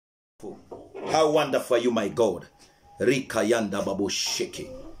How wonderful are you, my God. Rika yanda babu shiki.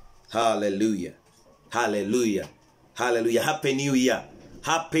 Hallelujah. Hallelujah. Hallelujah. Happy New Year.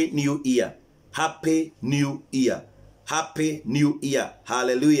 Happy New Year. Happy New Year. Happy New Year.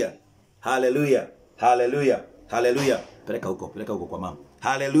 Hallelujah. Hallelujah. Hallelujah. Hallelujah. Peleka huko kwa mama.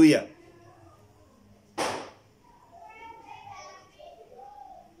 Hallelujah.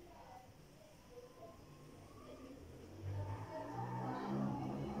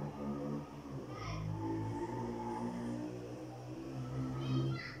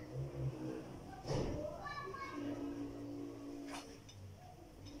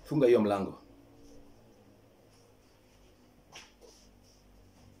 Funga hiyo mlango.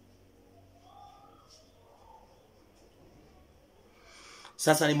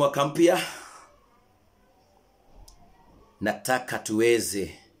 Sasa ni mwaka mpya. Nataka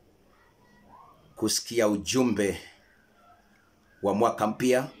tuweze kusikia ujumbe wa mwaka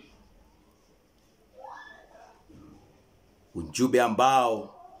mpya. Ujumbe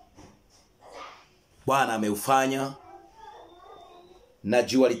ambao Bwana ameufanya.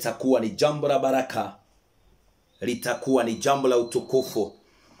 Najua litakuwa ni jambo la baraka. Litakuwa ni jambo la utukufu.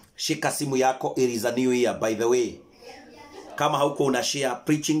 Shika simu yako, it is a new year, by the way. Kama hauko una share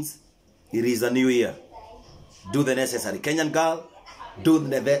preachings, it is a new year. Do the necessary. Kenyan girl, do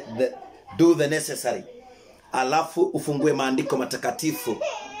the necessary. Alafu ufungue maandiko matakatifu.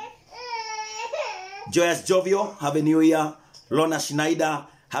 Joyous Jovio, happy new year. Lona Schneider,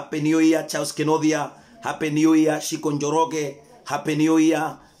 happy new year. Charles Kenodia, happy new year. Shiko Njoroge, happy new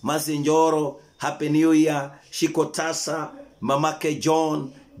year. Mazi Njoro, happy new year. Shiko Tasa, Mamake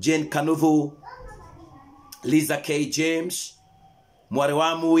John, Jane Kanuvu, Liza K. James,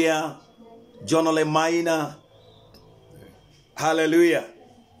 Mwarewamu ya John Ole Maina. Hallelujah.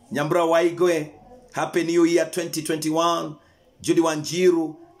 Nyambra Waigwe, happy new year 2021. Judy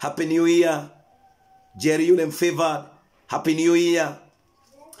Wanjiru, happy new year. Jerry Yulem Favored, happy new year.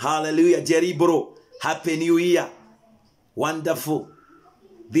 Hallelujah. Jerry Bro, happy new year. Wonderful.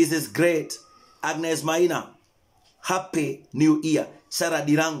 This is great. Agnes Maina, happy new year. Sarah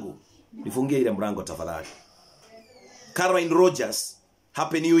Dirangu, nifungie ile mlango tafadhali. Caroline Rogers,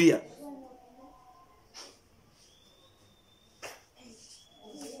 happy new year.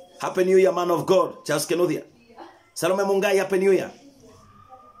 Happy new year, man of God. Charles Kenodia. Salome Mungai, happy new year.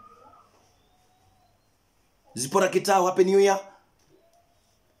 Zipora Kitao, happy new year.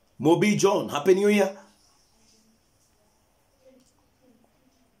 Moby John, happy new year.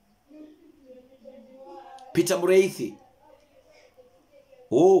 Peter Mureithi.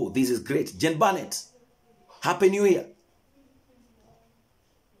 Oh, this is great. Jen Barnett, happy new year.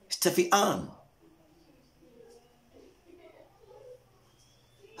 Steffi Ann.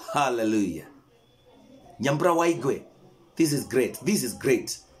 Hallelujah. Nyambra Waigwe. This is great. This is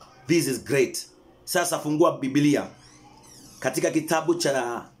great. This is great. Sasa fungua Biblia katika kitabu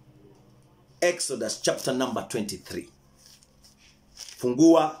cha Exodus chapter number 23.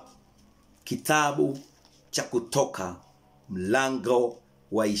 Fungua kitabu cha Kutoka mlango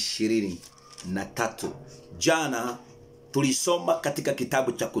wa 23. Jana tulisoma katika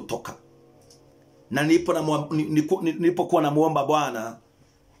kitabu cha Kutoka. Na nilipokuwa namuomba Bwana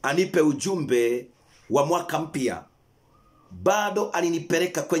anipe ujumbe wa mwaka mpya, bado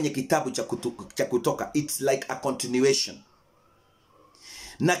alinipeleka kwenye kitabu cha Kutoka. It's like a continuation.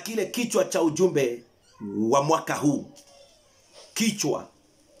 Na kile kichwa cha ujumbe wa mwaka huu, kichwa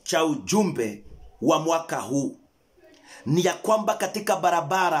cha ujumbe wa mwaka huu ni ya kwamba katika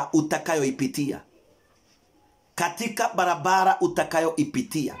barabara utakayoipitia, katika barabara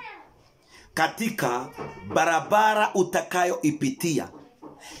utakayoipitia, katika barabara utakayoipitia,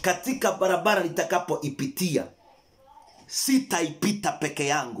 katika barabara nitakapoipitia, sitaipita peke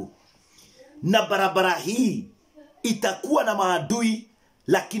yangu. Na barabara hii itakuwa na maadui,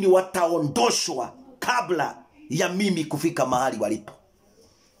 lakini wataondoshwa kabla ya mimi kufika mahali walipo.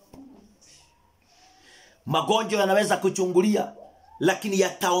 Magonjwa yanaweza kuchungulia, lakini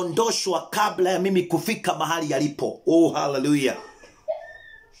yataondoshwa kabla ya mimi kufika mahali yalipo. Oh, hallelujah.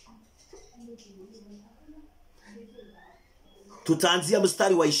 Tutaanzia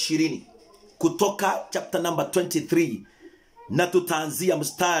mstari wa 20. Kutoka chapter number 23. Na tutaanzia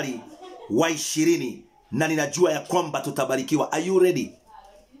mstari wa 20. Na ninajua ya kwamba tutabarikiwa. Are you ready?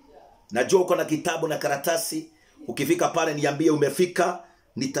 Najua uko na kitabu na karatasi. Ukifika pale niambie umefika,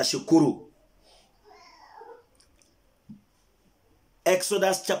 nitashukuru.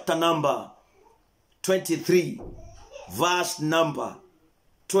 Exodus chapter number 23 verse number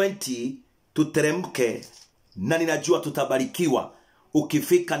 20. Tuteremke na ninajua tutabarikiwa.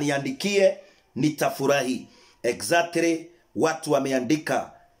 Ukifika niandikie, nitafurahi. Exactly watu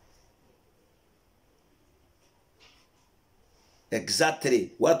wameandika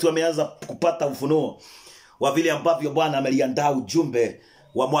Exactly. Watu wameanza kupata ufunuo wa vile ambavyo Bwana ameliandaa ujumbe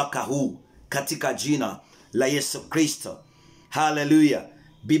wa mwaka huu katika jina la Yesu Kristo. Hallelujah.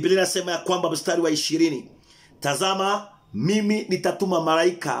 Biblia inasema ya kwamba mstari wa 20, tazama mimi nitatuma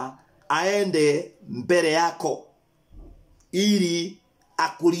malaika aende mbele yako ili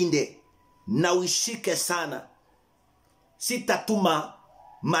akulinde na ushike sana. Sitatuma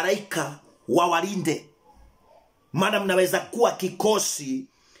malaika wawalinde. Maana mnaweza kuwa kikosi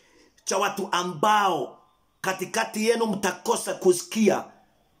cha watu ambao katikati yenu mtakosa kusikia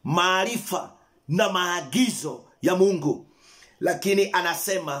maarifa na maagizo ya Mungu. Lakini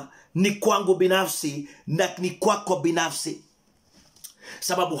anasema ni kwangu binafsi na ni kwako binafsi.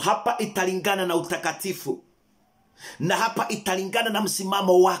 Sababu hapa italingana na utakatifu. Na hapa italingana na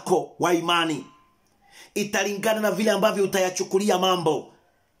msimamo wako wa imani. Italingana na vile ambavyo utayachukulia mambo.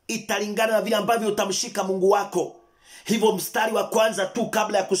 Italingana na vile ambavyo utamshika Mungu wako. Hivyo mstari wa kwanza tu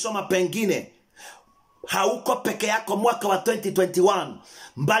kabla ya kusoma pengine, hauko peke yako mwaka wa 2021,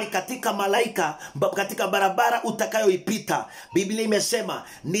 mbali katika malaika, katika barabara utakayoipita. Biblia imesema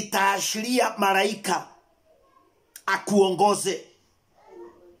nitaashiria malaika akuongoze.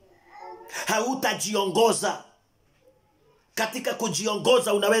 Hautajiongoza. Katika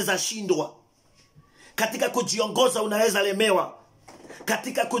kujiongoza unaweza shindwa. Katika kujiongoza unaweza lemewa.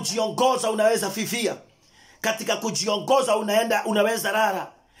 Katika kujiongoza unaweza fifia. Katika kujiongoza unaweza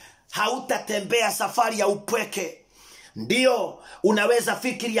rara. Hautatembea safari ya upweke. Ndio, unaweza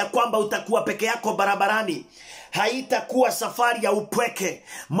fikiri ya kwamba utakuwa peke yako barabarani. Haitakuwa safari ya upweke.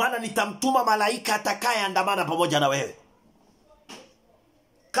 Maana nitamtuma malaika atakayeandamana pamoja na wewe.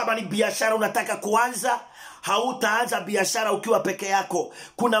 Kama ni biashara unataka kuanza, hautaanza biashara ukiwa peke yako.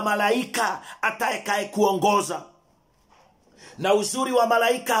 Kuna malaika atakaye kuongoza. Na uzuri wa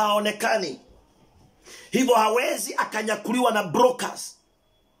malaika haonekani. Hivyo hawezi akanyakuliwa na brokers.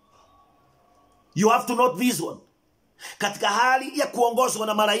 You have to note this one. Katika hali ya kuongozwa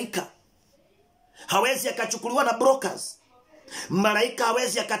na malaika, hawezi akachukuliwa na brokers. Malaika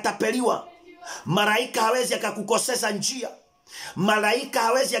hawezi akatapeliwa. Malaika hawezi akakukosesa njia. Malaika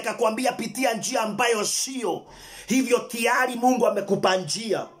hawezi akakwambia pitia njia ambayo sio. Hivyo tayari Mungu amekupa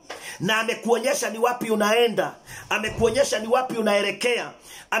njia. Na amekuonyesha ni wapi unaenda. Amekuonyesha ni wapi unaelekea.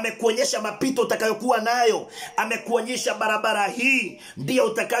 Amekuonyesha mapito utakayokuwa nayo. Amekuonyesha barabara hii ndiyo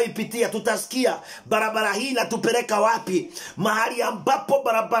utakayoipitia. Tutasikia barabara hii inatupeleka wapi. Mahali ambapo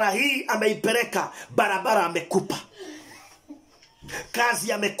barabara hii ameipeleka, barabara amekupa.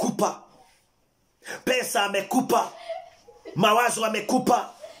 Kazi amekupa. Pesa amekupa. Mawazo amekupa.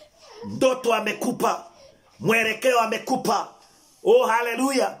 Ndoto amekupa. Mwelekeo amekupa. Oh,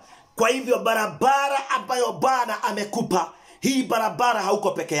 haleluya. Kwa hivyo barabara ambayo Bwana amekupa, hii barabara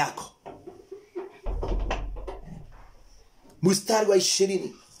hauko peke yako. Mstari wa 20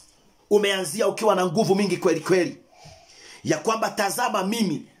 umeanzia ukiwa na nguvu mingi kweli kweli. Ya kwamba tazama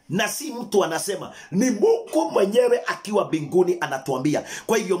mimi, na si mtu anasema, ni Mungu mwenyewe akiwa mbinguni anatuambia.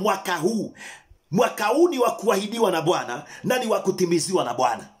 Kwa hivyo mwaka huu ni wa kuahidiwa na Bwana na ni wa kutimiziwa na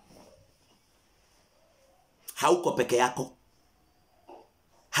Bwana. Hauko peke yako.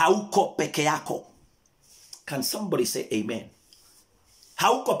 Hauko peke yako. Can somebody say amen?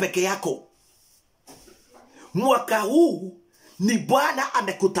 Hauko peke yako. Mwaka huu ni Bwana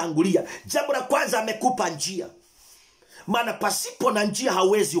amekutangulia. Jambo la kwanza, amekupa njia. Maana pasipo na njia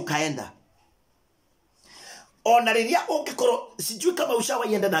hauwezi ukaenda. Onalilia ukikoro, sijui kama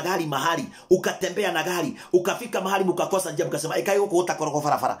ushawaenda na gari mahali, ukatembea na gari, ukafika mahali mukakosa njia, mkasema ikayo kutakora kwa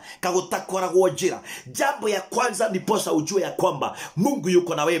farafara, kagutakora kwa njira. Jambo ya kwanza ni posa ujue ya kwamba Mungu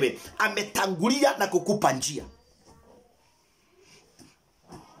yuko na wewe, ametangulia na kukupa njia.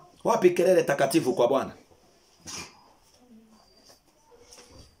 Wapi kelele takatifu kwa Bwana?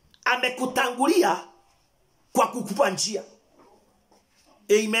 Amekutangulia kwa kukupa njia.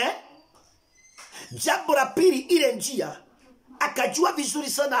 Amen. Jambo la pili, ile njia akajua vizuri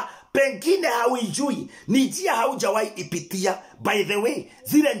sana, pengine hauijui, ni njia haujawahi ipitia. By the way,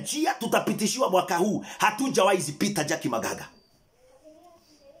 zile njia tutapitishiwa mwaka huu hatujawahi zipita Jackie Magaga.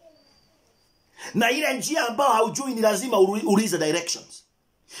 Na ile njia ambayo haujui ni lazima ulize directions.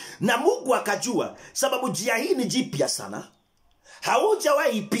 Na Mungu akajua, sababu njia hii ni jipya sana,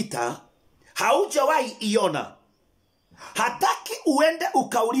 haujawahi ipita, haujawahi iona. Hataki uende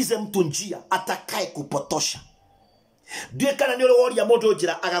ukaulize mtu njia atakaye kupotosha. Ndiye kana niole wori ya modo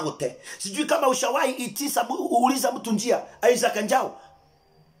jira agagote. Sijui kama ushawahi itisa uuliza mtu njia Isaac Njao.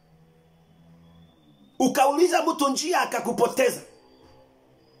 Ukauliza mtu njia akakupoteza.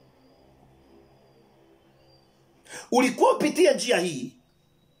 Ulikuwa upitie njia hii,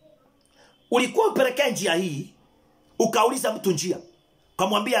 ulikuwa upelekea njia hii, ukauliza mtu njia,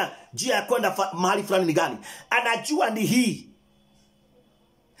 kamwambia njia ya kwenda mahali fulani ni gani, anajua ni hii,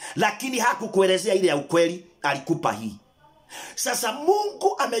 lakini hakukuelezea ile ya ukweli, alikupa hii. Sasa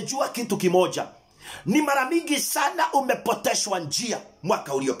Mungu amejua kitu kimoja, ni mara mingi sana umepoteshwa njia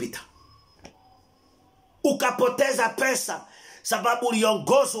mwaka uliopita, ukapoteza pesa sababu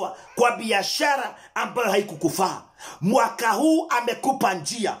uliongozwa kwa biashara ambayo haikukufaa. Mwaka huu amekupa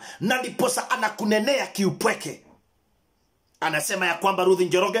njia, na ndiposa anakunenea kiupweke. Anasema ya kwamba, Ruth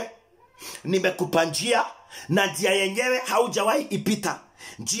Njoroge, nimekupa njia, na njia yenyewe haujawahi ipita,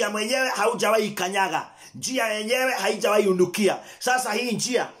 njia mwenyewe haujawahi ikanyaga, njia yenyewe haijawahi undukia. Sasa hii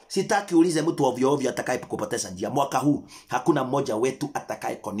njia sitaki ulize mtu ovyo ovyo atakaye kupoteza njia. Mwaka huu hakuna mmoja wetu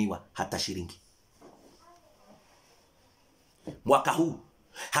atakaye koniwa hata shilingi. Mwaka huu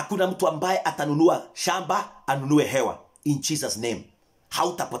hakuna mtu ambaye atanunua shamba anunue hewa. In Jesus name,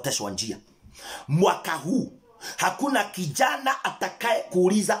 hautapoteshwa njia. Mwaka huu hakuna kijana atakaye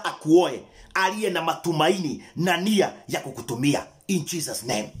kuuliza akuoe aliye na matumaini na nia ya kukutumia. In Jesus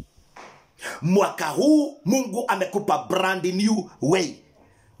name. Mwaka huu Mungu amekupa brand new way,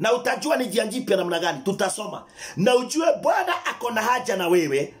 na utajua ni njia jipya namna gani. Tutasoma na ujue Bwana akona haja na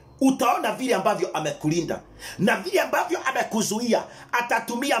wewe. Utaona vile ambavyo amekulinda na vile ambavyo amekuzuia.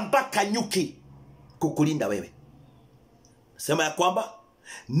 Atatumia mpaka nyuki kukulinda wewe. Sema ya kwamba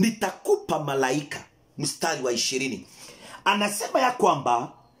nitakupa malaika. Mstari wa 20 anasema ya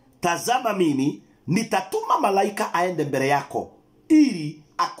kwamba, tazama mimi nitatuma malaika aende mbele yako ili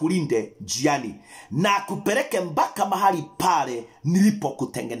akulinde njiani na akupeleke mpaka mahali pale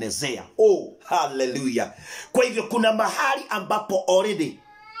nilipokutengenezea. Oh, hallelujah. Kwa hivyo kuna mahali ambapo already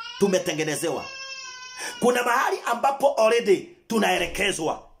tumetengenezewa. Kuna mahali ambapo already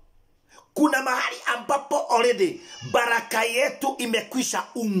tunaelekezwa. Kuna mahali ambapo already baraka yetu imekwisha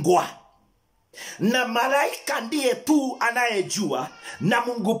ungwa. Na malaika ndiye tu anayejua, na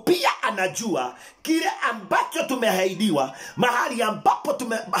Mungu pia anajua kile ambacho tumehaidiwa, mahali ambapo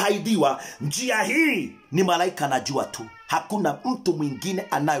tumehaidiwa. Njia hii ni malaika anajua tu. Hakuna mtu mwingine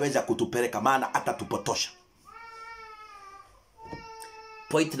anayeweza kutupeleka, maana atatupotosha.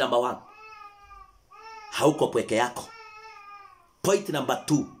 Point number 1, hauko peke yako. Point number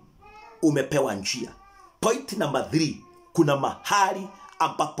 2, umepewa njia. Point number 3, kuna mahali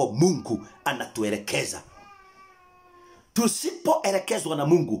ambapo Mungu anatuelekeza. Tusipoelekezwa na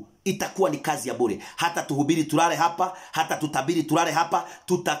Mungu itakuwa ni kazi ya bure. Hata tuhubiri tulale hapa, hata tutabiri tulale hapa,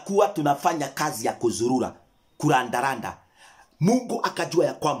 tutakuwa tunafanya kazi ya kuzurura, kurandaranda. Mungu akajua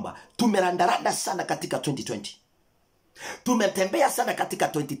ya kwamba tumerandaranda sana katika 2020. Tumetembea sana katika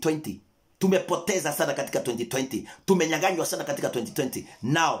 2020. Tumepoteza sana katika 2020. Tumenyang'anywa sana katika 2020.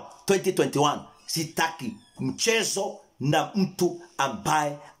 Now 2021 sitaki mchezo na mtu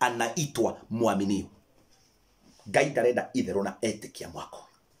ambaye anaitwa muaminifu. Gaida reda idherona etikia mwako.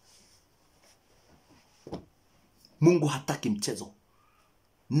 Mungu hataki mchezo.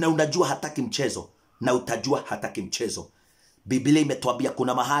 Na unajua hataki mchezo, na utajua hataki mchezo. Biblia imetuambia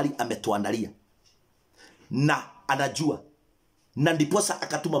kuna mahali ametuandalia, na anajua. Na ndiposa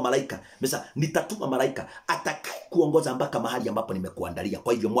akatuma malaika. Mesa, nitatuma malaika atakaye kuongoza mpaka mahali ambapo nimekuandalia.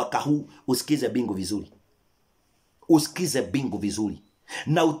 Kwa hivyo mwaka huu usikize bingu vizuri. Usikize bingu vizuri,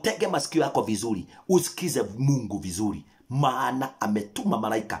 na utege masikio yako vizuri. Usikize Mungu vizuri, maana ametuma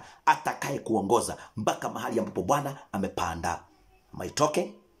malaika atakaye kuongoza mpaka mahali ambapo Bwana amepanda. Am I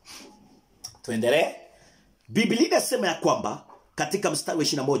talking? Tuendelee. Biblia inasema ya kwamba katika mstari wa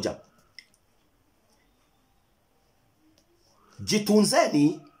 21,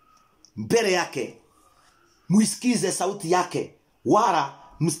 jitunzeni mbele yake, muisikize sauti yake, wala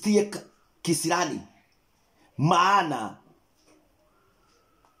msitie kisirani, maana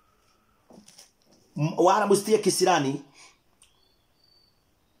wala msitie kisirani,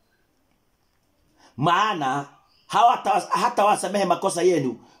 maana hata wasamehe makosa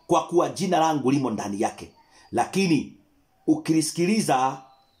yenu, kwa kuwa jina langu limo ndani yake. Lakini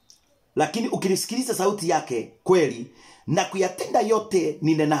ukilisikiliza sauti yake kweli na kuyatenda yote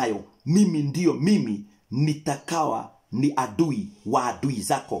ninenayo, mimi ndio mimi nitakawa ni adui wa adui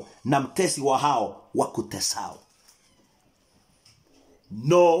zako na mtesi wa hao wakutesao.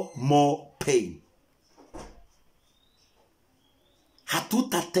 No more pain.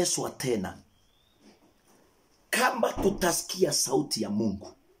 Hatutateswa tena kama tutasikia sauti ya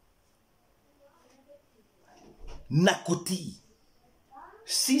Mungu na kutii.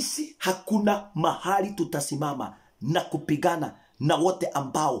 Sisi hakuna mahali tutasimama na kupigana na wote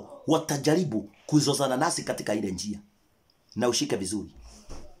ambao watajaribu kuzozana nasi katika ile njia. Na ushike vizuri,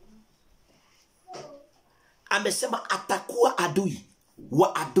 amesema atakuwa adui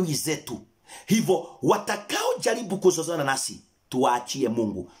wa adui zetu. Hivyo watakao wanaojaribu kuzozana nasi tuwaachie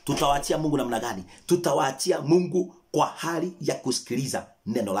Mungu. Tutawaachia Mungu namna gani? Tutawaachia Mungu kwa hali ya kusikiliza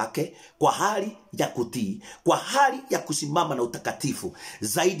neno lake, kwa hali ya kutii, kwa hali ya kusimama na utakatifu,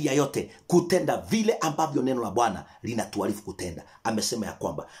 zaidi ya yote kutenda vile ambavyo neno la Bwana linatuarifu kutenda. Amesema ya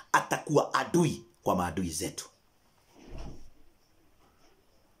kwamba atakuwa adui kwa maadui zetu.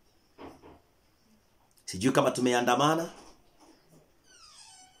 Sijui kama tumeandamana,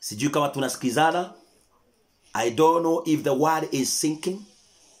 sijui kama tunasikizana. I don't know if the word is sinking.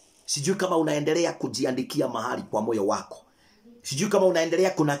 Sijui kama unaendelea kujiandikia mahali kwa moyo wako. Sijui kama unaendelea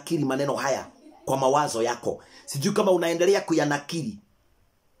kunakili maneno haya kwa mawazo yako. Sijui kama unaendelea kuyanakili.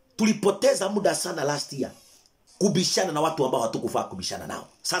 Tulipoteza muda sana last year kubishana na watu ambao hatukufaa kubishana nao.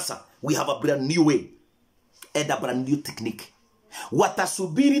 Sasa we have a brand new way and a brand new technique.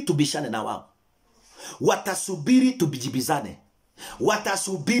 Watasubiri tubishane na wao. Watasubiri tubijibizane.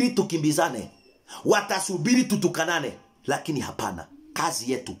 Watasubiri tukimbizane. Watasubiri tutukanane. Lakini hapana.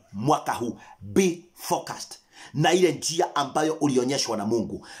 Kazi yetu mwaka huu, be focused na ile njia ambayo ulionyeshwa na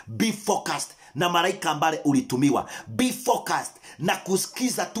Mungu. Be focused na malaika ambaye ulitumiwa. Be focused na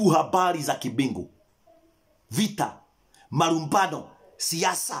kusikiza tu habari za kibingu. Vita, malumbano,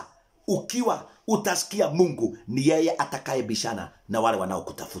 siasa, ukiwa utasikia Mungu ni yeye atakayebishana na wale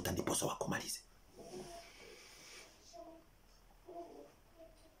wanaokutafuta ndiposa wakumalize.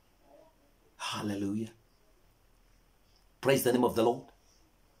 Hallelujah. Praise the name of the Lord.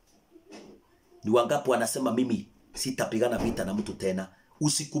 Ni wangapi wanasema mimi sitapigana vita na mtu tena?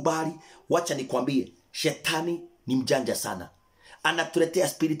 Usikubali. Wacha nikwambie, shetani ni mjanja sana. Anatuletea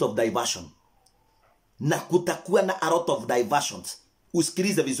spirit of diversion. Na kutakuwa na a lot of diversions.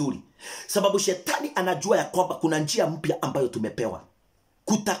 Usikilize vizuri. Sababu shetani anajua ya kwamba kuna njia mpya ambayo tumepewa.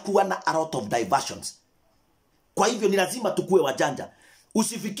 Kutakuwa na a lot of diversions. Kwa hivyo ni lazima tukue wajanja.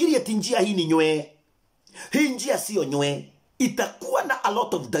 Usifikirie eti njia hii ni nywe. Hii njia sio nywe. Itakuwa na a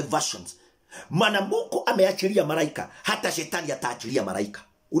lot of diversions. Maana Mungu ameachilia malaika, hata shetani ataachilia malaika.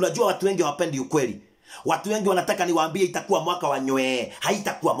 Unajua watu wengi hawapendi ukweli. Watu wengi wanataka niwaambie itakuwa mwaka wa nywe.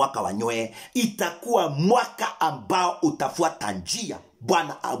 Haitakuwa mwaka wa nywe. Itakuwa mwaka ambao utafuata njia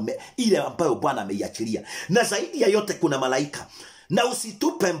Bwana ile ambayo Bwana ameiachilia. Na zaidi ya yote kuna malaika. Na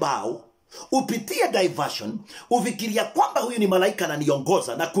usitupe mbao, upitie diversion, ufikiria kwamba huyu ni malaika na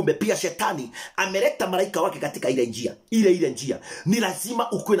niongoza, na kumbe pia shetani ameleta malaika wake katika ile njia. Ile njia ni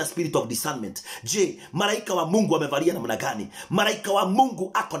lazima ukuwe na spirit of discernment. Je, malaika wa Mungu amevalia namna gani? Malaika wa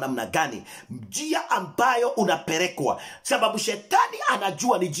Mungu ako namna gani? Njia ambayo unapelekwa, sababu shetani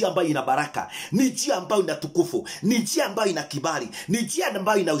anajua ni njia ambayo ina baraka, ni njia ambayo ina tukufu, ni njia ambayo ina kibali, ni njia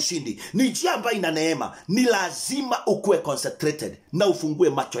ambayo ina ushindi, ni njia ambayo ina neema. Ni lazima ukuwe concentrated na ufungue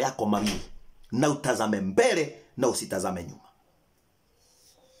macho yako mawili na utazame mbele na usitazame nyuma.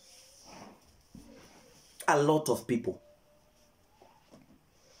 A lot of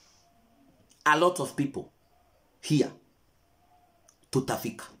people here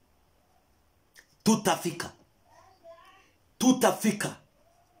tutafika,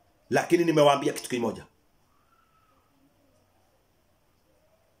 lakini nimewaambia kitu kimoja.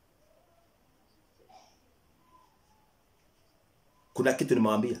 Kuna kitu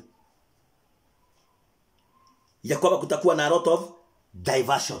nimewaambia ya kwamba kutakuwa na a lot of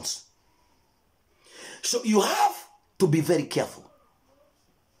diversions. So you have to be very careful.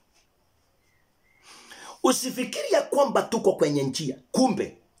 Usifikiria kwamba tuko kwenye njia,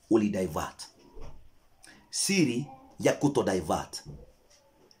 kumbe ulidivert. Siri ya kuto divert: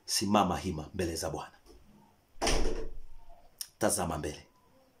 simama hima mbele za Bwana. Tazama mbele.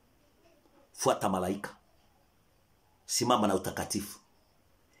 Fuata malaika. Simama na utakatifu.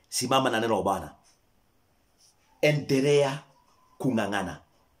 Simama na neno la Bwana. Endelea kung'ang'ana,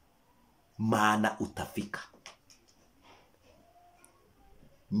 maana utafika.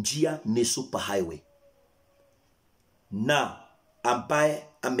 Njia ni super highway, na ambaye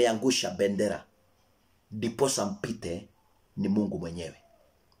ameangusha bendera ndiposa mpite ni Mungu mwenyewe.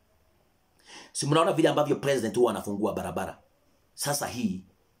 Si mnaona vile ambavyo president huwa anafungua barabara? Sasa hii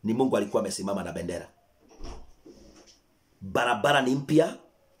ni Mungu alikuwa amesimama na bendera. Barabara ni mpya,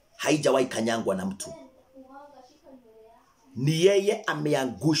 haijawahi kanyangwa na mtu. Ni yeye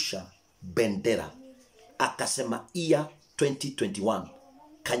ameangusha bendera, akasema year 2021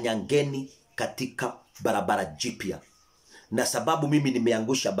 kanyangeni katika barabara jipya. Na sababu mimi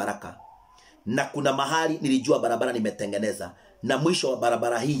nimeangusha baraka, na kuna mahali nilijua barabara nimetengeneza, na mwisho wa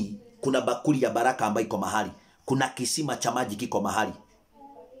barabara hii kuna bakuli ya baraka ambayo iko mahali, kuna kisima cha maji kiko mahali,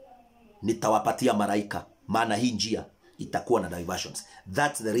 nitawapatia malaika, maana hii njia itakuwa na diversions.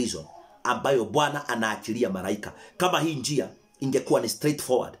 That's the reason ambayo Bwana anaachilia malaika. Kama hii njia ingekuwa ni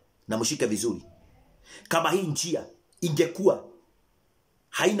straightforward, na mshike vizuri, Kama hii njia ingekuwa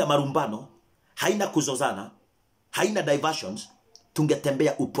haina marumbano, haina kuzozana, haina diversions,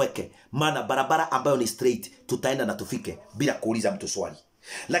 tungetembea upweke. Maana barabara ambayo ni straight tutaenda na tufike bila kuuliza mtu swali.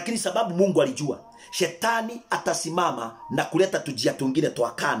 Lakini sababu Mungu alijua shetani atasimama na kuleta tujia tungine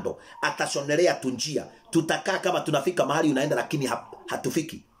twa kando, atashonelea tunjia, tutakaa kama tunafika mahali unaenda lakini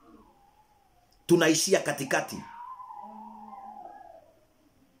hatufiki, tunaishia katikati.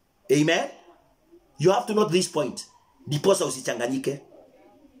 Amen. You have to note this point. Diposa usichanganyike.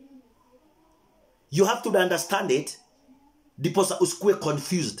 You have to understand it. Diposa usikue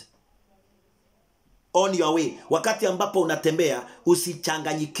confused on your way. Wakati ambapo unatembea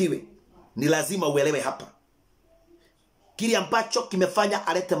usichanganyikiwe. Ni lazima uelewe hapa. Kile ambacho kimefanya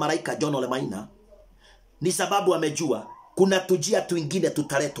alete malaika John Ole Maina ni sababu amejua kuna tujia tuingine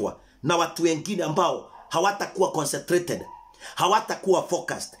tutaletwa na watu wengine ambao hawatakuwa concentrated, hawatakuwa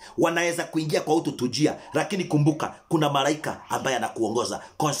focused, wanaweza kuingia kwa utu tujia. Lakini kumbuka kuna malaika ambaye anakuongoza.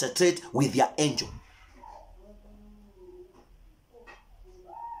 Concentrate with your angel.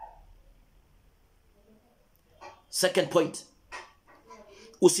 Second point,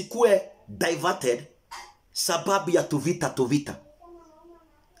 usikue diverted sababu ya tuvita.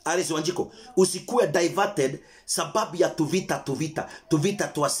 Alice Wanjiko, usikue diverted sababu ya tuvita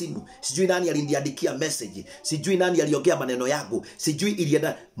twa simu. Sijui nani aliniandikia message, sijui nani aliongea maneno yangu, sijui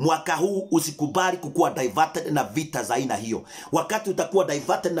ilienda. Mwaka huu usikubali kukua diverted na vita za aina hiyo. Wakati utakuwa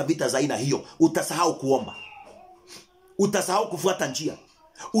diverted na vita za aina hiyo, utasahau kuomba, utasahau kufuata njia,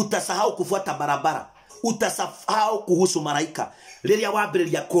 utasahau kufuata barabara, utasahau kuhusu malaika. Liria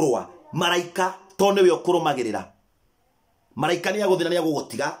wambiriria kurwa malaika tone we okurumagirira. Malaika ni aguthina ni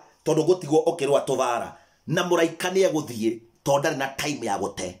agugotiga tondu gutigwo okirwa tovara, na malaika ni aguthie tondu na time ya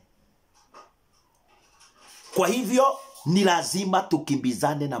gote. Kwa hivyo ni lazima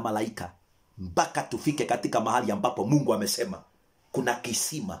tukimbizane na malaika mpaka tufike katika mahali ambapo Mungu amesema kuna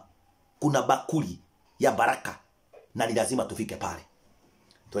kisima, kuna bakuli ya baraka, na ni lazima tufike pale.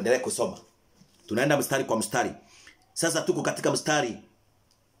 Tuendelee kusoma. Tunaenda mstari kwa mstari. Sasa tuko katika mstari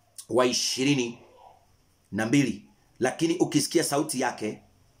wa 22. Lakini ukisikia sauti yake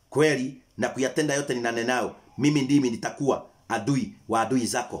kweli na kuyatenda yote ninanenayo, mimi ndimi nitakuwa adui wa adui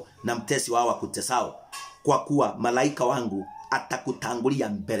zako na mtesi wao wakutesao. Kwa kuwa malaika wangu atakutangulia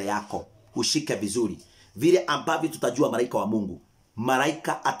mbele yako. Ushike vizuri. Vile ambavyo tutajua malaika wa Mungu,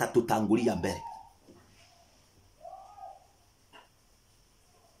 malaika atatutangulia mbele.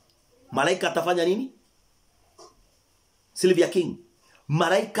 Malaika atafanya nini? Sylvia King,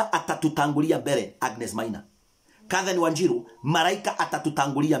 malaika atatutangulia mbele. Agnes Maina, Kathen Wanjiru, malaika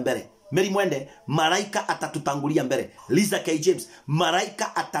atatutangulia mbele. Mary Mwende, malaika atatutangulia mbele. Lisa K. James,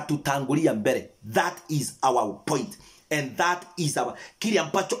 malaika atatutangulia mbele. That is our point, and that is our kile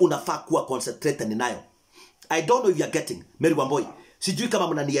ambacho unafaa kuwa concentrated nayo. I don't know if you are getting. Mary Wamboi, sijui kama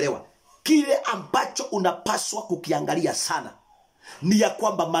mnanielewa. Kile ambacho unapaswa kukiangalia sana ni ya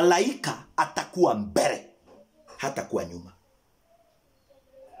kwamba malaika atakuwa mbele, hatakuwa nyuma.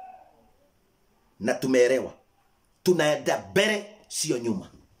 Na tumeelewa, tunaenda mbele sio nyuma.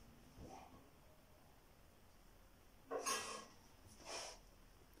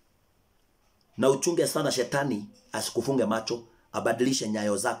 Na uchunge sana shetani asikufunge macho, abadilishe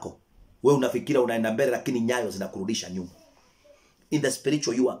nyayo zako. Wewe unafikira unaenda mbele lakini nyayo zinakurudisha nyuma. In the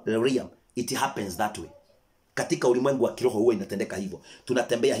spiritual realm it happens that way. Katika ulimwengu wa kiroho huwa inatendeka hivyo.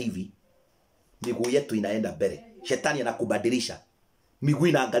 Tunatembea hivi, miguu yetu inaenda mbele. Shetani anakubadilisha. Miguu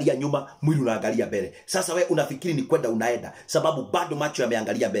inaangalia nyuma, mwili unaangalia mbele. Sasa wewe unafikiri ni kwenda unaenda, sababu bado macho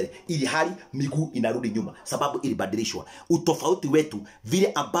yameangalia mbele, ili hali miguu inarudi nyuma, sababu ilibadilishwa. Utofauti wetu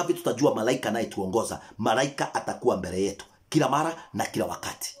vile ambavyo tutajua malaika naye tuongoza, malaika atakuwa mbele yetu kila mara na kila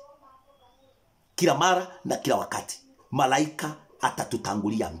wakati. Kila mara na kila wakati malaika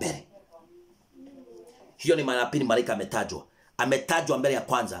atatutangulia mbele. Hiyo ni mara pili malaika ametajwa. Ametajwa mbele ya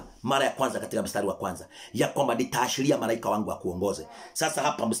kwanza, mara ya kwanza katika mstari wa kwanza, ya kwamba nitaashiria malaika wangu akuongoze. Sasa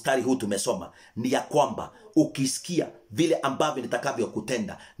hapa mstari huu tumesoma ni ya kwamba ukisikia vile ambavyo nitakavyo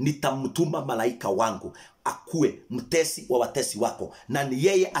kutenda, nitamtuma malaika wangu akue mtesi wa watesi wako, na ni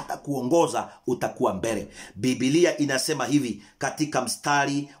yeye atakuongoza, utakuwa mbele. Biblia inasema hivi katika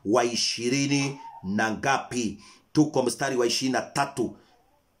mstari wa 20 na ngapi? Tuko mstari wa 23.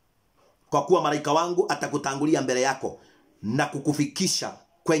 Kwa kuwa malaika wangu atakutangulia mbele yako na kukufikisha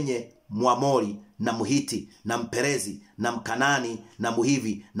kwenye Mwamori na Mhiti na Mperezi na Mkanani na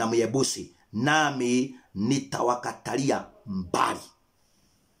Muhivi na Myebusi, nami nitawakatalia mbali.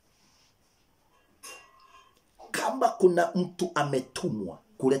 Kama kuna mtu ametumwa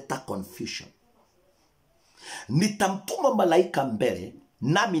kuleta confusion, nitamtuma malaika mbele,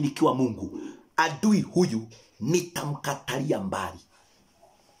 nami nikiwa Mungu adui huyu nitamkatalia mbali.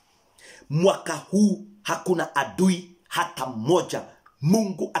 Mwaka huu hakuna adui hata mmoja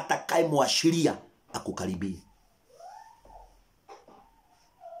Mungu atakaye muashiria akukaribie.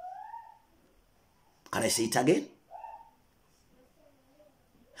 Can I say it again?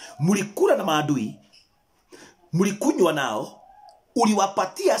 Mulikula na maadui, mulikunywa nao,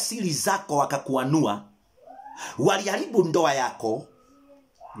 uliwapatia siri zako wakakuanua, waliharibu ndoa yako,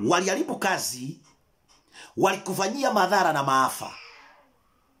 waliharibu kazi, walikufanyia madhara na maafa.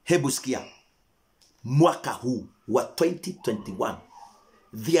 Hebu sikia, mwaka huu wa 2021,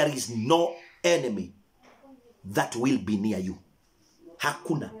 there is no enemy that will be near you.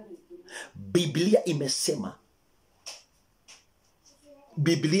 Hakuna. Biblia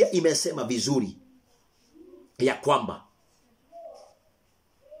imesema vizuri ya kwamba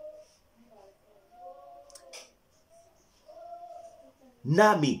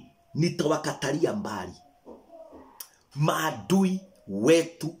nami nitawakatalia mbali maadui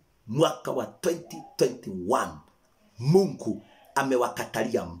wetu. Mwaka wa 2021 Mungu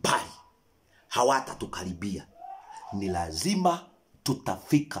amewakatalia mbali, hawatatukaribia. Ni lazima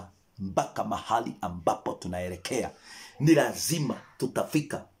tutafika mpaka mahali ambapo tunaelekea. Ni lazima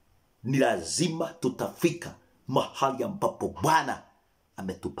tutafika mahali ambapo Bwana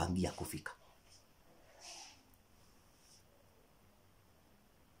ametupangia kufika.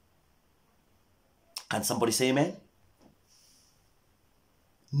 Can somebody say amen?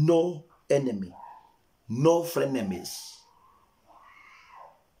 No enemy, no frenemies.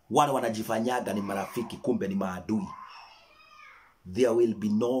 Wale wanajifanyaga ni marafiki, kumbe ni maadui. There will be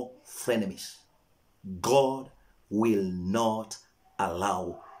no frenemies. God will not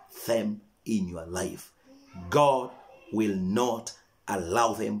allow them in your life. God will not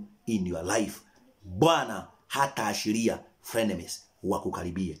allow them in your life. Bwana hata ashiria frenemies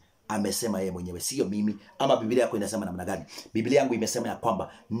wakukaribie. Amesema yeye mwenyewe, sio mimi. Ama Biblia yako inasema namna gani? Biblia yangu imesema ya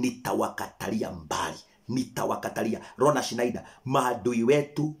kwamba nitawakatalia mbali. Nitawakatalia. Rona Schneider, maadui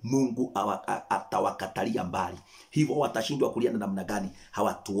wetu Mungu atawakatalia mbali. Hivyo watashindwa kuliana namna gani?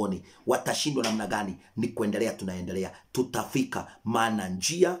 Hawatuoni. Watashindwa namna gani? Ni kuendelea, tunaendelea. Tutafika, maana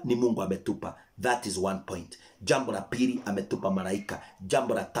njia ni Mungu ametupa. That is one point. Jambo la pili, ametupa malaika.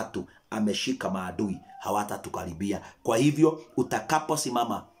 Jambo la tatu, ameshika maadui, hawatatukaribia. Kwa hivyo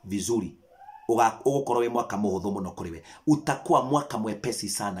utakaposimama vizuri, ugokorowe mwaka muhuthu muno kuriwe, utakuwa mwaka mwepesi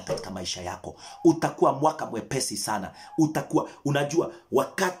sana katika maisha yako. Utakuwa mwaka mwepesi sana. Unajua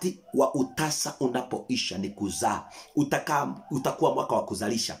wakati wa utasa unapoisha ni kuzaa. Utakuwa mwaka wa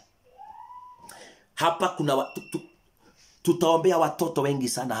kuzalisha. Hapa tutaombea watoto wengi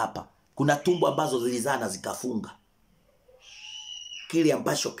sana hapa. Kuna tumbo ambazo zilizaa na zikafunga. Kile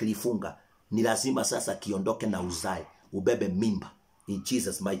ambacho kilifunga ni lazima sasa kiondoke na uzae, ubebe mimba. In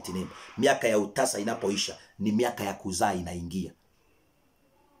Jesus mighty name. Miaka ya utasa inapoisha ni miaka ya kuzaa inaingia.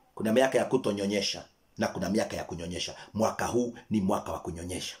 Kuna miaka ya kutonyonyesha na kuna miaka ya kunyonyesha. Mwaka huu ni mwaka wa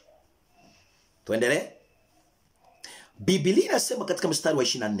kunyonyesha. Tuendelee. Biblia inasema katika mstari wa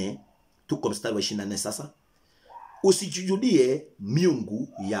 24, tuko mstari wa 24 sasa. Usijujudie miungu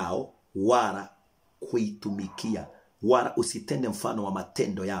yao wala kuitumikia, wala usitende mfano wa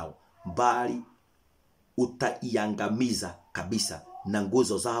matendo yao, bali utaiangamiza kabisa, na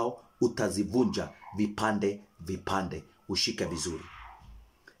nguzo zao utazivunja vipande vipande. Ushike vizuri.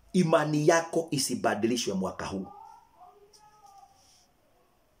 Imani yako isibadilishwe mwaka huu.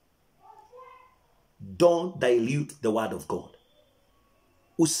 Don't dilute the word of God.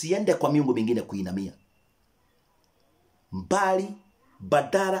 Usiende kwa miungu mingine kuinamia. Mbali,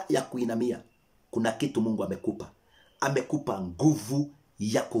 badala ya kuinamia, kuna kitu Mungu amekupa. Amekupa nguvu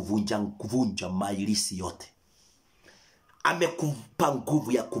ya kuvunja mailisi yote. Amekupa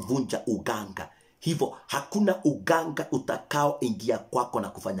nguvu ya kuvunja uganga. Hivyo hakuna uganga utakao ingia kwako na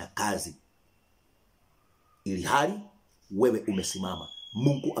kufanya kazi, ili hali wewe umesimama.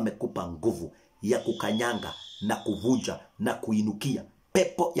 Mungu amekupa nguvu ya kukanyanga na kuvunja na kuinukia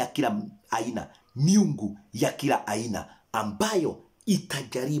pepo ya kila aina, miungu ya kila aina ambayo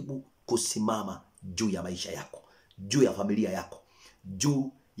itajaribu kusimama juu ya maisha yako, juu ya familia yako,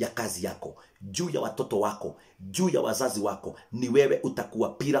 juu ya kazi yako, juu ya watoto wako, juu ya wazazi wako. Ni wewe utakuwa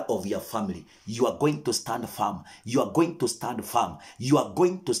pillar of your family. You are going to stand firm. You are going to stand firm. You are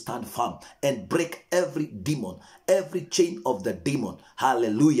going to stand firm and break every demon, every chain of the demon.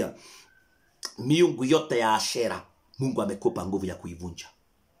 Hallelujah. Miungu yote ya Ashera, Mungu amekupa nguvu ya kuivunja.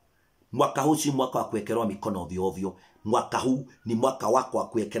 Mwaka huu si mwaka wa kuwekelea mikono ovyo ovyo. Mwaka huu ni mwaka wako wa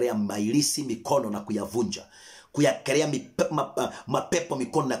kuwekelea mailisi mikono na kuyavunja. Kuyakelea mapepo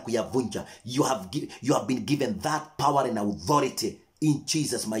mikono na kuyavunja. You have been given that power and authority In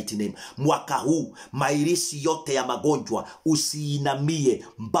Jesus mighty name. Mwaka huu mairisi yote ya magonjwa usiinamie,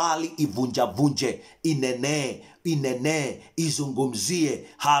 mbali ivunjavunje, inene, izungumzie.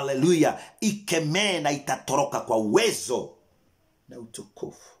 Haleluya. Ikemee na itatoroka kwa uwezo na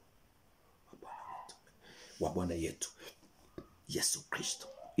utukufu wa Bwana yetu Yesu Kristo.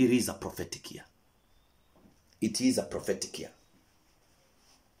 It is a prophetic year. It is a prophetic year.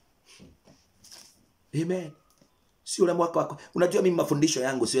 Amen. Si ule mwaka wako. Unajua mimi mafundisho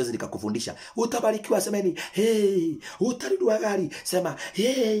yangu siwezi nikakufundisha utabarikiwa semeni hey, utaridua gari sema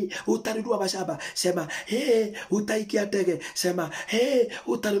hey, utaridua mashamba sema hey, utaikia ndege sema hey,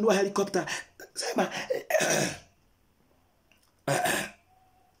 utaridua helikopta sema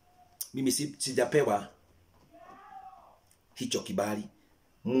mimi sijapewa hicho kibali.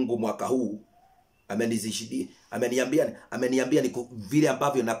 Mungu mwaka huu ameniambia ni vile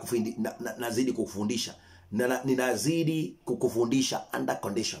ambavyo nazidi kukufundisha. Ninazidi kukufundisha under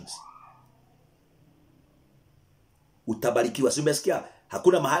conditions. Utabarikiwa. Si umesikia?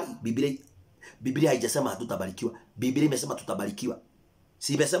 Hakuna mahali Biblia haijasema hatutabarikiwa. Biblia imesema tutabarikiwa.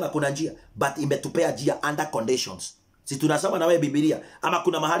 Si imesema kuna njia, but imetupea njia under conditions. Si tunasoma na wewe Biblia, ama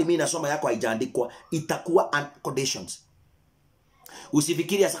kuna mahali mimi nasoma yako haijaandikwa, itakuwa under conditions.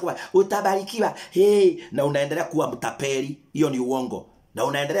 Usifikiria sasa utabarikiwa hey, na unaendelea kuwa mtapeli, hiyo ni uongo. Na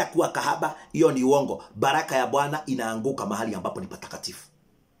unaendelea kuwa kahaba, hiyo ni uongo. Baraka ya Bwana inaanguka mahali ambapo ni patakatifu.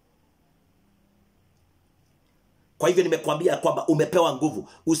 Kwa hivyo nimekuambia kwamba umepewa nguvu.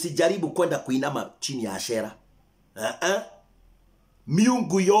 Usijaribu kwenda kuinama chini ya Ashera.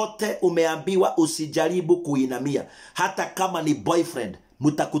 Miungu yote umeambiwa usijaribu kuinamia. Hata kama ni boyfriend,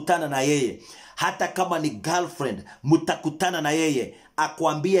 mutakutana na yeye. Hata kama ni girlfriend, mutakutana na yeye.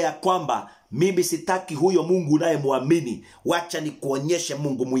 Akwambia ya kwamba mimi sitaki huyo Mungu unayemwamini, wacha nikuonyeshe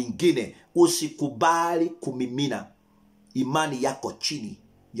Mungu mwingine. Usikubali kumimina imani yako chini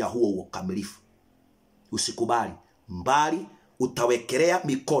ya huo ukamilifu. Usikubali. Mbali utawekelea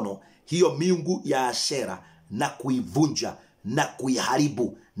mikono hiyo miungu ya Ashera na kuivunja na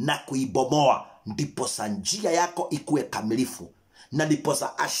kuiharibu na kuibomoa, ndipo njia yako ikuwe kamilifu. Na ndipo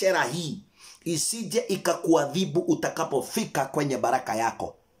Ashera hii isije ikakuadhibu utakapofika kwenye baraka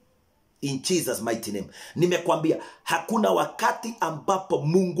yako. In Jesus mighty name. Nimekuambia hakuna wakati ambapo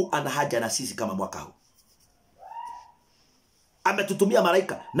Mungu ana haja na sisi kama mwaka huu. Ametutumia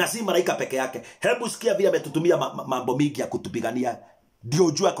malaika, na si malaika peke yake. Hebu sikia vile ametutumia mambo mingi ya kutupigania. Ndio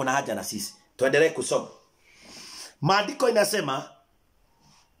ujue kuna haja na sisi. Tuendelee kusoma. Maandiko inasema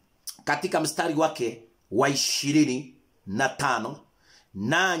katika mstari wake wa 25,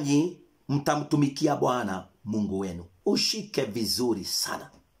 nanyi mtamtumikia Bwana Mungu wenu. Ushike vizuri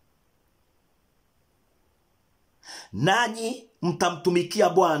sana. Nanyi mtamtumikia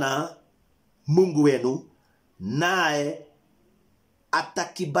Bwana Mungu wenu, naye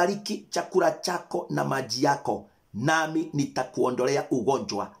atakibariki chakula chako na maji yako, nami nitakuondolea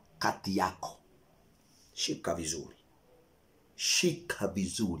ugonjwa kati yako. Shika vizuri. Shika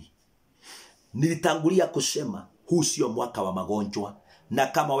vizuri. Nilitangulia kusema huu sio mwaka wa magonjwa, na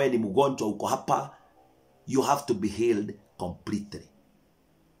kama wewe ni mgonjwa uko hapa, you have to be healed completely.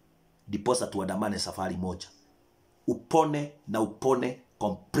 Diposa tuandamane safari moja. Upone na upone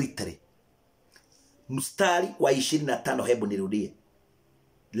completely. Mstari wa 25, hebu nirudie.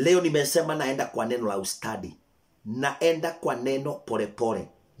 Leo nimesema naenda kwa neno la ustadi. Naenda kwa neno pole pole.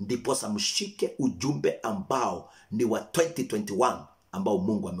 Ndiposa mshike ujumbe ambao ni wa 2021 ambao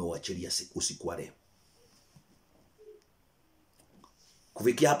Mungu ameuachilia usiku wa leo.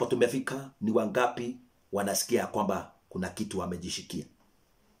 Kufikia hapo tumefika, ni wangapi wanasikia kwamba kuna kitu wamejishikia?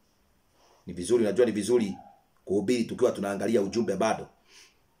 Ni vizuri, najua ni vizuri kuhubiri tukiwa tunaangalia ujumbe bado.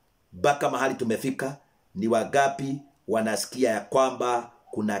 Baka mahali tumefika, ni wangapi wanasikia ya kwamba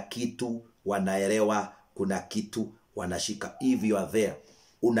kuna kitu wanaelewa, kuna kitu wanashika? If you are there,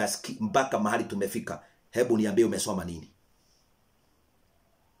 unasikia mpaka mahali tumefika, hebu niambie umesoma nini?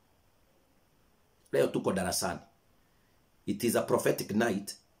 Leo tuko darasani. It is a prophetic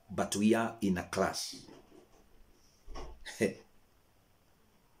night, but we are in a class.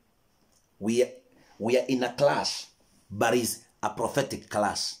 we are in a class, but it's a prophetic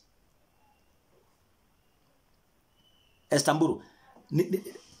class. Estamburu,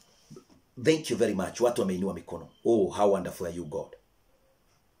 thank you very much. Watu wameinua mikono. Oh, how wonderful are you, God.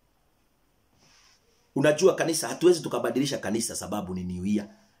 Unajua kanisa, hatuwezi tukabadilisha kanisa sababu ni New Year.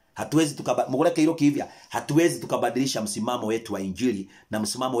 Hatuwezi tukabadilisha msimamo wetu wa injili na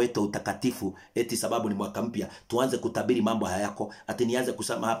msimamo wetu wa utakatifu eti sababu ni mwaka mpya tuanze kutabiri mambo hayako. Ati nianze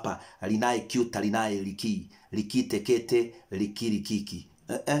kusema hapa linaye cute, linaye likite kete, likiki.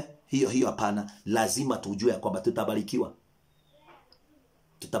 Hiyo hapana. Lazima tujue kwamba tutabarikiwa.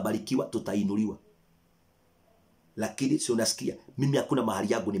 tutabarikiwa, tutainuliwa. Lakini si unasikia, mimi hakuna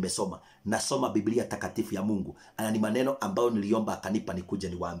mahali yangu nimesoma. Nasoma Biblia takatifu ya Mungu. Ana ni maneno ambayo niliomba akanipa nikuje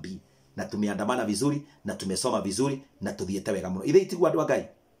niwaambie. Na tumeandamana vizuri, na tumesoma vizuri, na tuthiete wega muno. Ile itigwa andũ Ngai.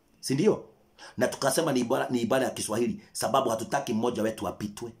 Si ndio? Na tukasema ni ibada ya Kiswahili sababu hatutaki mmoja wetu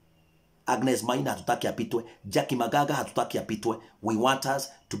apitwe. Agnes Maina hatutaki apitwe, Jackie Magaga hatutaki apitwe. We want us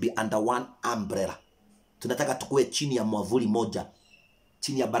to be under one umbrella. Tunataka tukue chini ya mwavuli moja,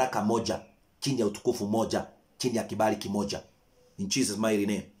 chini ya baraka moja, chini ya utukufu moja, chini ya kibali kimoja. In Jesus mighty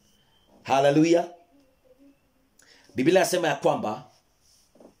name. Hallelujah. Biblia inasema ya kwamba,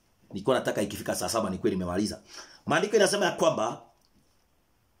 nilikuwa nataka ikifika saa 7 ni kweli nimemaliza. Maandiko inasema ya kwamba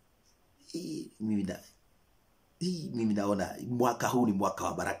mimi naona mwaka huu ni mwaka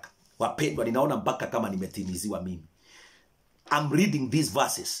wa baraka. Wapendwa, ninaona mpaka kama nimetimiziwa mimi. I'm reading these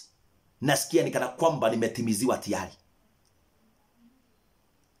verses. Nasikia nikana kwamba nimetimiziwa tayari.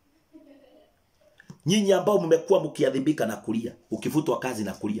 Nyinyi ambao mmekuwa mkiadhibika na kulia, ukifutwa kazi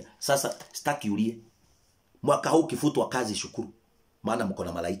na kulia, sasa sitaki ulie. Mwaka huu ukifutwa kazi shukuru, maana mko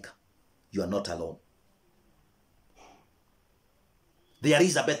na malaika. You are not alone. There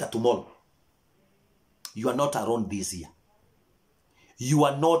is a better tomorrow. You are not alone this year. You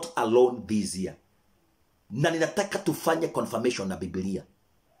are not alone this year. Na ninataka tufanye confirmation na Biblia.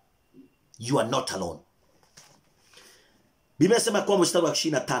 You are not alone. Biblia inasema kwa mstari wa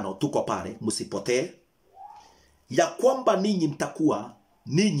 25, tuko pale, msipotee, ya kwamba ninyi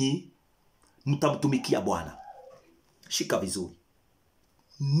mtamtumikia Bwana. Shika vizuri.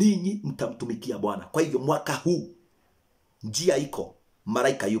 Ninyi mtamtumikia Bwana. Kwa hivyo mwaka huu njia iko,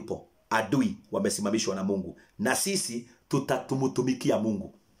 malaika yupo, adui wamesimamishwa na Mungu, na sisi tutatumutumikia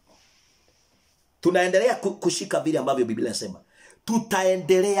Mungu. Tunaendelea kushika vile ambavyo Biblia inasema.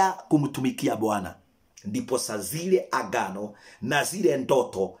 Tutaendelea kumtumikia Bwana. Ndipo saa zile agano na zile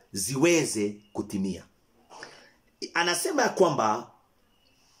ndoto ziweze kutimia. Anasema kwamba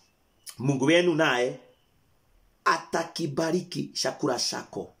Mungu wenu naye atakibariki chakula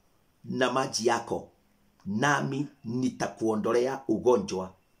chako na maji yako, nami nitakuondolea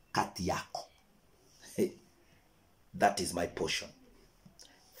ugonjwa kati yako. That is my portion.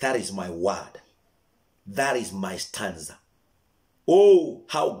 That is my word. That is my stanza. Oh,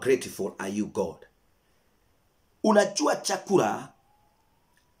 how grateful are you, God. Unajua chakula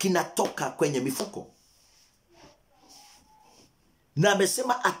kinatoka kwenye mifuko. Na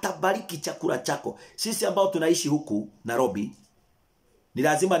amesema atabariki chakula chako. Sisi ambao tunaishi huku Nairobi, ni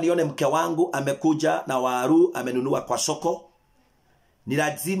lazima nione mke wangu amekuja na waru amenunua kwa soko. Ni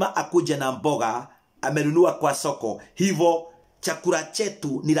lazima akuje na mboga amenunua kwa soko. Hivyo chakula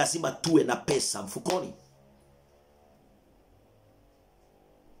chetu ni lazima tuwe na pesa mfukoni.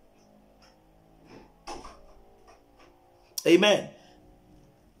 Amen.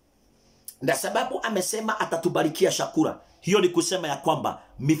 Na sababu amesema atatubarikia chakula, hiyo ni kusema ya kwamba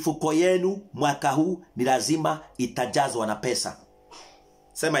mifuko yenu mwaka huu ni lazima itajazwa na pesa.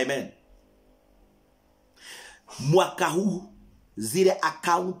 Sema amen. Mwaka huu zile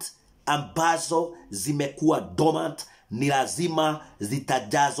account ambazo zimekuwa dormant ni lazima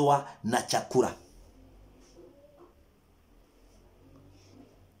zitajazwa na chakula.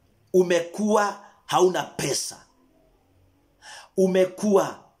 Umekuwa hauna pesa,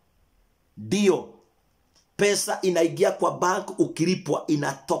 umekuwa ndio pesa inaingia kwa bank, ukilipwa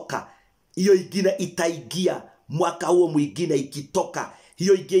inatoka, hiyo ingine itaingia mwaka huo mwingine ikitoka,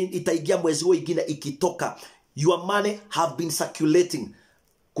 hiyo ingine itaingia mwezi huo ingine ikitoka. Your money have been circulating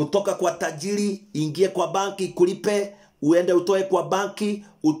kutoka kwa tajiri ingie kwa banki, kulipe, uende utoe kwa banki,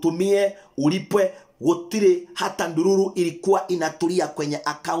 utumie, ulipwe. Wotire hata ndururu ilikuwa inatulia kwenye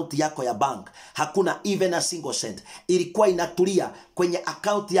account yako ya bank. Hakuna even a single cent. Ilikuwa inatulia kwenye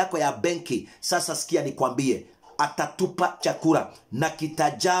account yako ya benki. Sasa sikia nikwambie, atatupa chakula na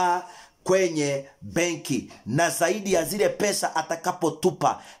kitajaa kwenye benki, na zaidi ya zile pesa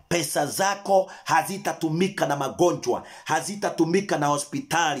atakapotupa, pesa zako hazitatumika na magonjwa, hazitatumika na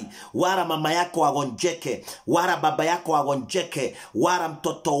hospitali, wala mama yako agonjeke, wala baba yako agonjeke, wala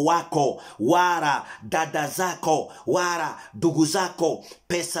mtoto wako, wala dada zako, wala ndugu zako.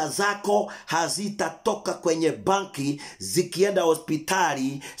 Pesa zako hazitatoka kwenye banki zikienda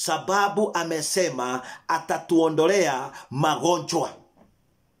hospitali, sababu amesema atatuondolea magonjwa.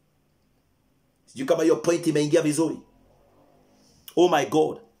 Sijui kama hiyo point imeingia vizuri. Oh my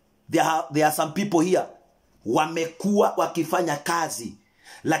God. There are some people here wamekuwa wakifanya kazi,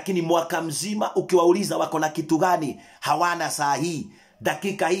 lakini mwaka mzima ukiwauliza wako na kitu gani, hawana saa hii.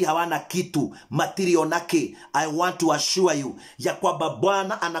 dakika hii hawana kitu material nake. I want to assure you ya kwamba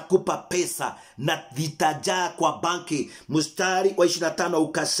Bwana anakupa pesa na vitajaa kwa banki. Mstari wa 25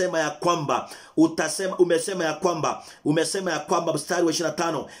 ukasema ya kwamba umesema ya kwamba mstari wa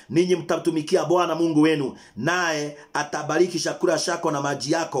 25, ninyi mtamtumikia Bwana Mungu wenu, naye atabariki chakula chako na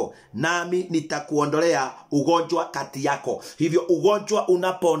maji yako, nami nitakuondolea ugonjwa kati yako. Hivyo ugonjwa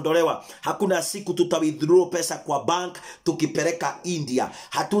unapoondolewa, hakuna siku tutawithdraw pesa kwa bank tukipeleka India,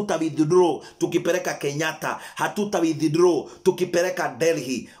 hatutawithdraw tukipeleka Kenyatta, hatutawithdraw tukipeleka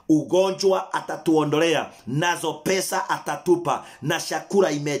Delhi. Ugonjwa atatuondolea, nazo pesa atatupa, na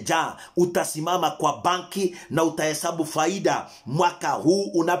chakula imejaa. Utasimama kwa banki na utahesabu faida mwaka huu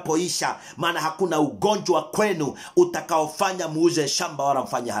unapoisha, maana hakuna ugonjwa kwenu utakaofanya muuze shamba wala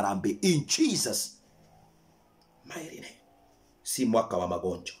mfanye harambee. In Jesus mighty name. Si mwaka wa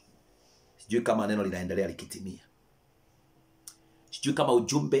magonjwa. Sijui kama neno linaendelea likitimia. Sijui kama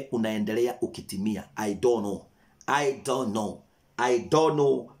ujumbe unaendelea ukitimia. I don't know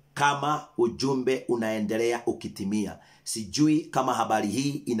kama ujumbe unaendelea ukitimia. Sijui kama habari hii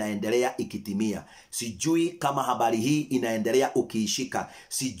inaendelea ikitimia. Sijui kama habari hii inaendelea ukiishika.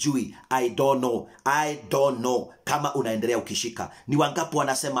 Sijui. I don't know kama unaendelea ukishika. Ni wangapi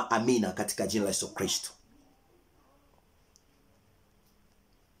wanasema amina katika jina la Yesu Kristo?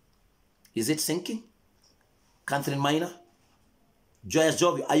 Is it sinking? Catherine Maina? Joyous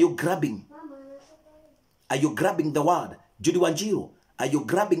Jovio, are you grabbing? Are you grabbing the word? Judy Wanjiru, are you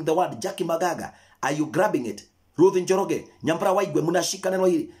grabbing the word? Jackie Magaga, are you grabbing it? Ruth Njoroge, Nyambra Waigwe, munashika neno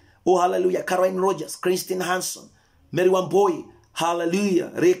hili. Oh hallelujah. Caroline Rogers, Christine Hanson, Mary Wamboi,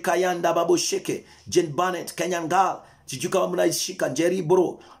 hallelujah. Rekayanda Babusheke, Jen Barnett, Kenyan Girl, sijui kama mnaishika. Jerry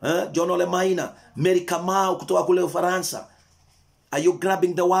Bro, John Ole Maina, Mary Kamau kutoka kule Ufaransa. Are you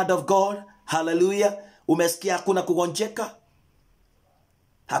grabbing the word of God? Hallelujah. Umesikia hakuna kugonjeka?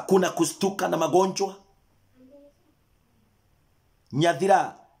 Hakuna kustuka na magonjwa?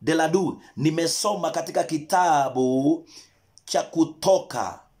 Nyadhira Deladu, nimesoma katika kitabu cha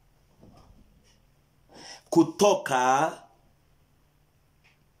Kutoka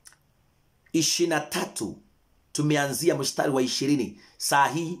 23. Tumeanzia mstari wa 20. Saa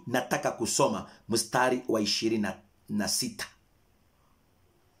hii nataka kusoma mstari wa 26.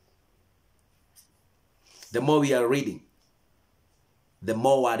 The more we are reading, the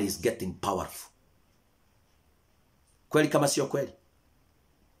more word is getting powerful. Kweli kama sio kweli?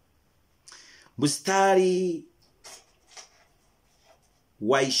 Mstari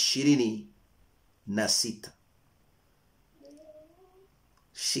wa 26.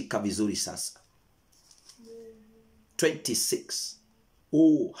 Shika vizuri sasa. 26.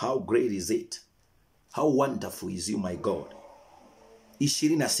 Oh, how great is it? How wonderful is you, my God.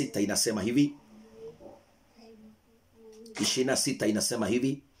 26 inasema hivi. 26 inasema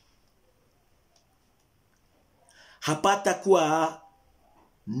hivi. Hapata kuwa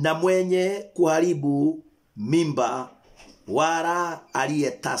na mwenye kuharibu mimba wala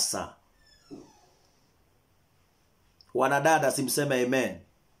aliyetasa. Wanadada simseme amen.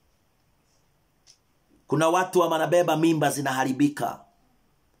 Kuna watu wanabeba mimba zinaharibika.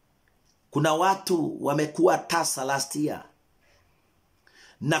 Kuna watu wamekuwa tasa last year.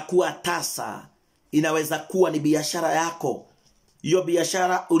 Na kuwa tasa inaweza kuwa ni biashara yako. Hiyo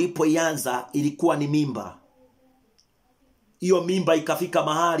biashara ulipoianza ilikuwa ni mimba. Hiyo mimba ikafika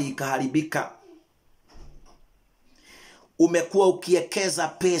mahali ikaharibika. Umekuwa ukiekeza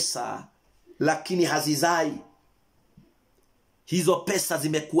pesa lakini hazizai. Hizo pesa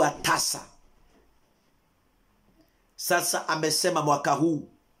zimekuwa tasa. Sasa amesema mwaka huu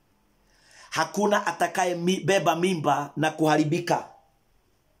hakuna atakaye beba mimba na kuharibika.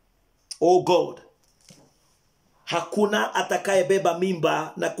 Oh God. Hakuna atakaye beba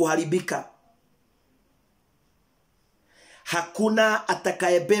mimba na kuharibika. Hakuna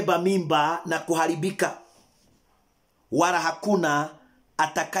atakaye beba mimba na kuharibika. Wala hakuna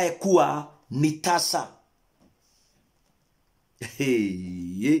atakaye kuwa ni tasa.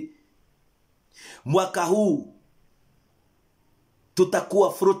 Mwaka huu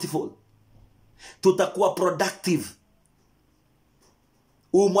tutakuwa fruitful. Tutakuwa productive.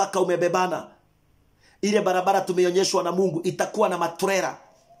 Huu mwaka umebebana. Ile barabara tumeonyeshwa na Mungu itakuwa na matrera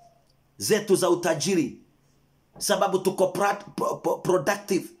zetu za utajiri. Sababu tuko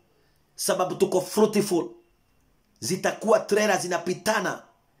productive. Sababu tuko fruitful. Zitakuwa trera zinapitana.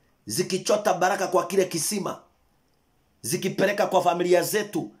 Zikichota baraka kwa kile kisima. Zikipeleka kwa familia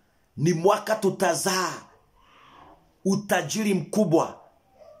zetu. Ni mwaka tutazaa utajiri mkubwa.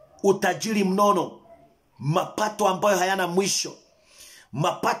 Utajiri mnono. Mapato ambayo hayana mwisho.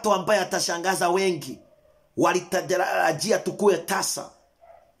 Mapato ambayo yatashangaza wengi. walitarajia tukue tasa,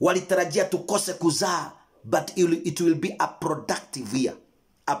 walitarajia tukose kuzaa, but it will be a productive year.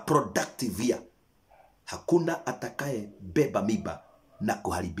 A productive year. Hakuna atakaye beba miba na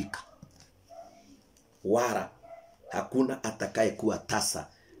kuharibika, wala hakuna atakaye kuwa tasa.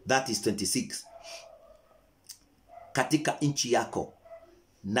 That is 26. Katika nchi yako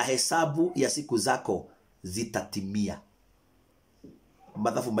na hesabu ya siku zako zitatimia.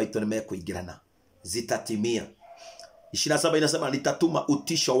 Madhafu maito nimekuingirana, zitatimia. 27 inasema nitatuma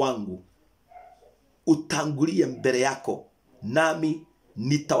utisho wangu utangulie mbele yako, nami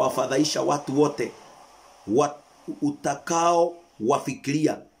nitawafadhaisha watu wote utakao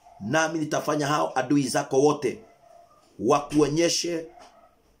wafikiria, nami nitafanya hao adui zako wote wakuonyeshe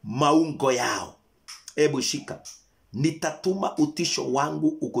maungo yao. Ebu shika, nitatuma utisho wangu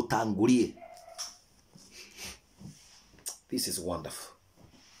ukutangulie. This is wonderful.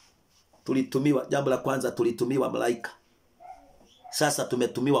 Tulitumiwa, jambo la kwanza tulitumiwa malaika. Sasa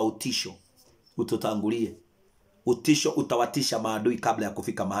tumetumiwa utisho ututangulie. Utisho utawatisha maadui kabla ya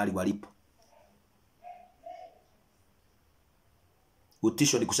kufika mahali walipo.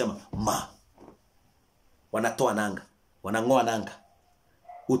 Utisho ni kusema wanatoa nanga, wanangoa nanga.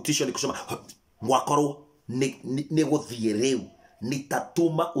 Utisho ni kusema mwakoro ni guthie riu,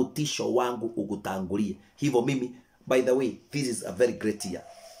 nitatuma utisho wangu ukutangulie. Hivyo mimi, by the way, this is a very great year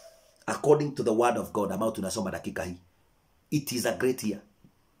according to the word of God ambao tunasoma dakika hii. It is a great year.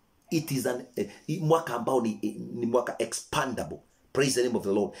 It is mwaka ambao ni mwaka expandable. Praise the name of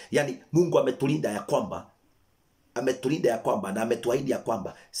the Lord. Yani Mungu ametulinda ya kwamba na ametuahidi ya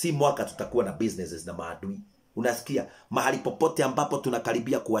kwamba si mwaka tutakuwa na businesses na maadui. Unasikia, mahali popote ambapo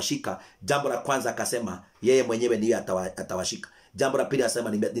tunakaribia kuwashika, jambo la kwanza akasema yeye mwenyewe ndiye atawashika. Jambo la pili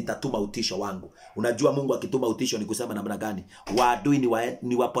asema nitatuma utisho wangu. Unajua Mungu akituma utisho ni kusema namna gani? Waadui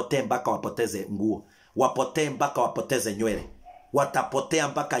ni wapotee mpaka wapoteze nguo, wapotee mpaka wapoteze nywele, watapotea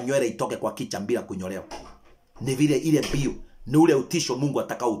mpaka nywele itoke kwa kichwa bila kunyolewa. Ni vile ile bio, ni ule utisho Mungu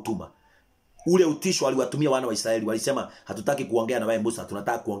atakao utuma. Ule utisho aliwatumia wana wa Israeli, walisema hatutaki kuongea na wewe Musa,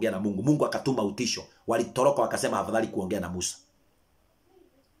 tunataka kuongea na Mungu. Mungu akatuma utisho, walitoroka wakasema afadhali kuongea na Musa.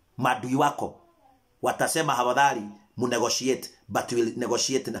 Maadui wako watasema afadhali negotiate, but you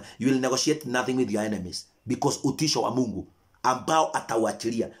will negotiate nothing with your enemies, because utisho wa Mungu ambao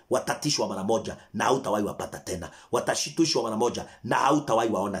atauachilia, watatishwa mara moja na hautawahi wapata tena, watashitushwa mara moja na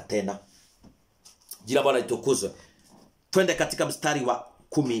hautawahi waona tena. Jina Bwana litukuzwe. Twende katika mstari wa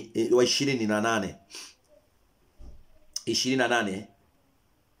 28. 28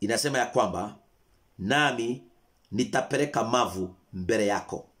 inasema ya kwamba nami nitapeleka mavu mbele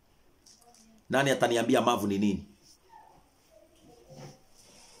yako. Nani ataniambia mavu ni nini?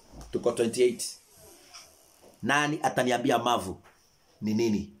 Tuko 28. Nani ataniambia mavu ni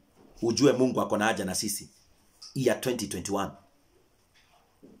nini? Ujue Mungu ako na haja na sisi. Year 2021.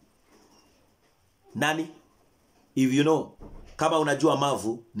 Nani? If you know, kama unajua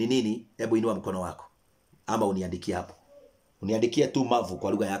mavu ni nini, hebu inua mkono wako. Ama uniandikie hapo. Uniandikie tu mavu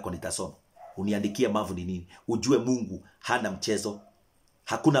kwa lugha yako nitasoma. Uniandikie mavu ni nini. Ujue Mungu hana mchezo.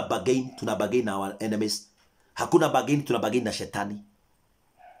 Hakuna bargain, tuna bargain na our enemies. Hakuna bargain, tuna bargain na shetani.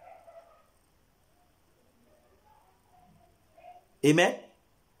 Amen.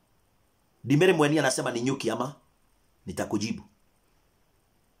 Dimere mweni anasema ni nyuki ama nitakujibu.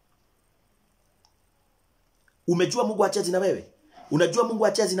 Umejua Mungu achezi na wewe? Unajua Mungu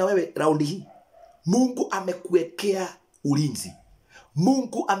achezi na wewe raundi hii? Mungu amekuwekea ulinzi.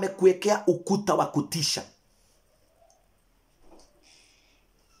 Mungu amekuwekea ukuta wa kutisha.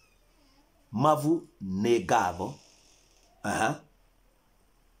 Mavu negavo.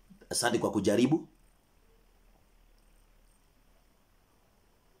 Asante kwa kujaribu.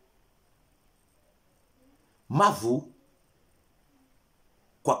 Mavu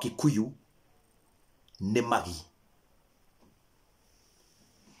kwa Kikuyu ni magi.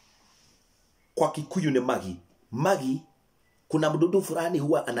 Kwa Kikuyu ni magi. Magi, kuna mdudu fulani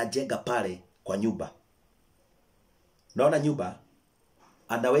huwa anajenga pale kwa nyumba. Naona nyumba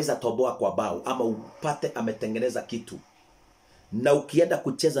anaweza toboa kwa bao ama upate ametengeneza kitu. Na ukienda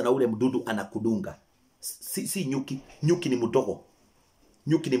kucheza na ule mdudu anakudunga. Si nyuki, nyuki ni mdogo.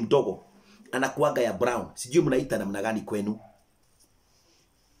 Nyuki ni mdogo. Anakuaga ya brown. Sijui mnaita namna gani kwenu.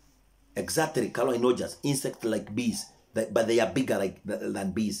 Exactly, color just insect like bees, but they are bigger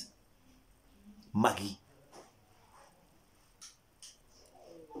than bees. Magi.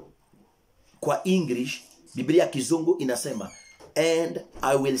 Kwa English, Biblia Kizungu inasema and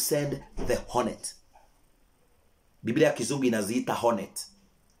I will send the hornet. Biblia Kizungu inaziita hornet.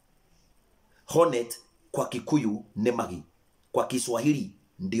 Hornet kwa Kikuyu ni magi. Kwa Kiswahili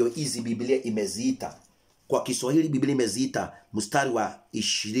ndio hizi Biblia imeziita Kwa Kiswahili Biblia imeziita mstari wa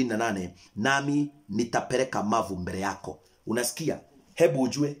 28, nami nitapeleka mavu mbele yako. Unasikia? Hebu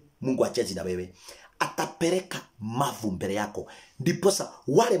ujue Mungu achezi na wewe. Atapeleka mavu mbele yako. Ndiposa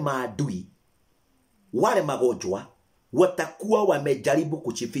wale maadui, wale magonjwa watakuwa wamejaribu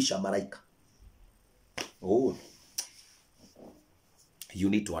kuchifisha malaika. Oh. You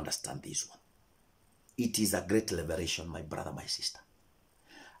need to understand this one. It is a great revelation, my brother, my sister.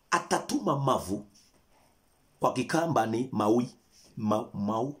 Atatuma mavu, kwa Kikamba ni maui.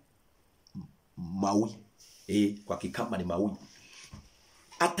 Maui. Kwa Kikamba ni maui.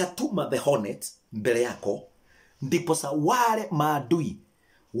 Atatuma the hornet mbele yako, ndiposa wale maadui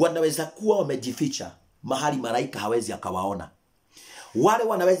wanaweza kuwa wamejificha mahali malaika hawezi akawaona. Wale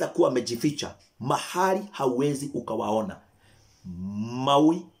wanaweza kuwa wamejificha mahali hawezi ukawaona.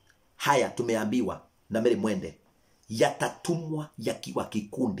 Maui haya tumeambiwa na Mary Mwende yatatumwa yakiwa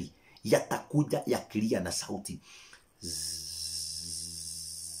kikundi, yatakuja yakilia na sauti.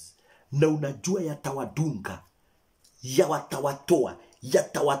 Na unajua yatawadunga,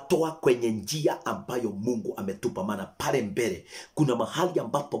 yatawatoa kwenye njia ambayo Mungu ametupa. Maana pale mbele kuna mahali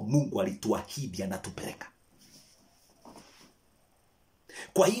ambapo Mungu alituahidi anatupeleka.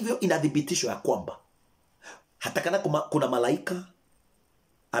 Kwa hivyo inadhibitisho ya kwamba hata kana kuna malaika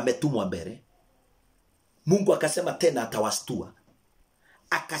ametumwa mbele, Mungu akasema tena atawastua.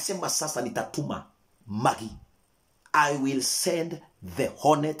 Akasema sasa nitatuma magi. I will send the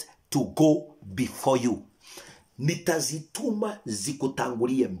hornet to go before you. Nitazituma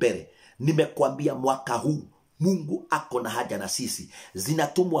zikutangulie mbele. Nimekuambia mwaka huu Mungu ako na haja na sisi.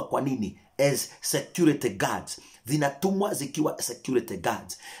 Zinatumwa kwa nini? As security guards. Zinatumwa zikiwa security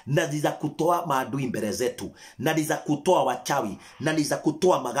guards. Na niza kutoa maadui mbele zetu. Na niza kutoa wachawi. Na niza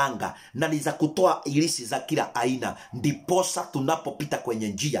kutoa maganga. Na niza kutoa ilisi za kila aina. Ndiposa tunapopita kwenye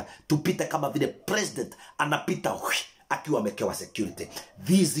njia, tupite kama vile president anapita akiwa amekewa security.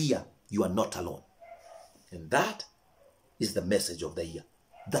 This year you are not alone. And that is the message of the year.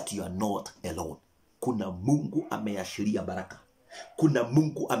 That you are not alone. Kuna Mungu ameashiria baraka. Kuna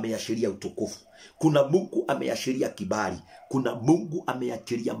Mungu ameashiria utukufu. Kuna Mungu ameashiria kibali. Kuna Mungu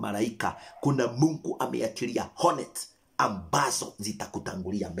ameashiria malaika. Kuna Mungu ameashiria hornet ambazo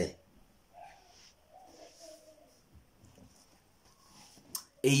zitakutangulia mbele.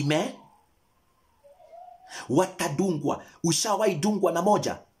 Amen. Watadungwa. Ushawahi dungwa na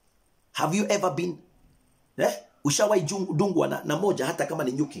moja? Have you ever been? Ushawahi dungwa na moja hata kama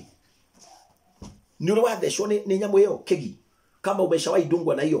ni nyuki? Niuliwatheshwo ni nyamu hiyo kegi. Kama umeshawahi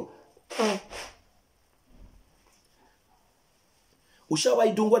dungwa na hiyo.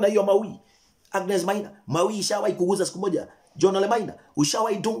 Ushawahi dungwa na hiyo maui? Agnes Maina, maui ishawahi kuguza siku moja? John Ole Maina,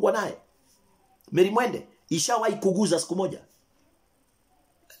 ushawahi dungwa naye? Mary Mwende, ishawahi kuguza siku moja?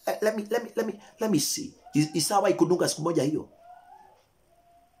 Let me see. Ishawahi kudunga siku moja hiyo?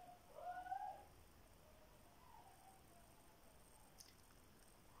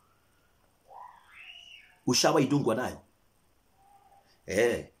 Ushawahi dungwa nayo?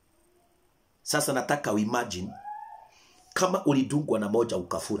 Sasa nataka uimagine kama ulidungwa na moja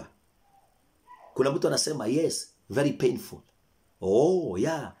ukafura. Kuna mtu anasema yes, very painful. Oh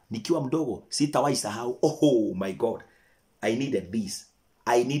yeah, nikiwa mdogo sitawahi sahau. Oh my God, I needed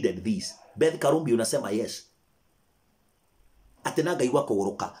this. Beth Karumbi unasema yes. Atenaga iwa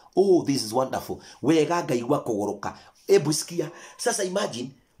kugoroka. Oh, this is wonderful. Wegaga iwa kugoroka. Ebu sikia. Sasa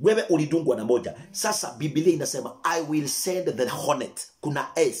imagine wewe ulidungwa na moja. Sasa Biblia inasema I will send the hornet. Kuna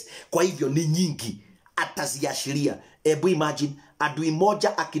S. Kwa hivyo ni nyingi. Ataziashiria. Ebu imagine adui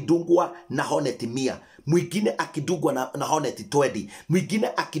moja akidungwa na hornet 100. Mwingine akidungwa na hornet 20. Mwingine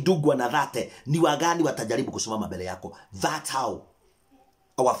akidungwa na 30. Ni wagani watajaribu kusimama mbele yako? That's how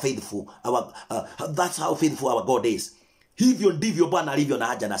faithful our God is. Hivyo ndivyo Bwana alivyo na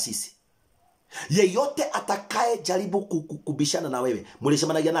haja na sisi. Yeyote atakaye jaribu kubishana na wewe,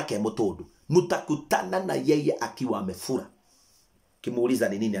 mlishamanagia nake mtodo, mtakutana na yeye akiwa amefura. Kimuuliza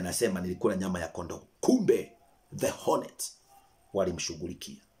ni nini, anasema nilikula nyama ya kondoo. Kumbe the hornet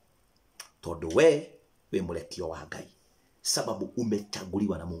walimshughulikia. Todo we mulekio wa Hagai. Sababu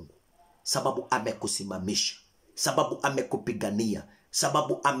umechaguliwa na Mungu. Sababu amekusimamisha. Sababu amekupigania.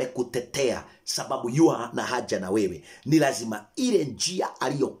 Sababu amekutetea. Sababu yua na haja na wewe. Ni lazima ile njia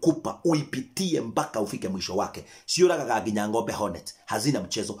aliyokupa uipitie mpaka ufike mwisho wake. Sio raga ginya ng'ombe hornet. Hazina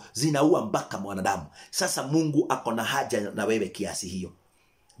mchezo. Zinaua mpaka mwanadamu. Sasa Mungu ako na haja na wewe kiasi hiyo.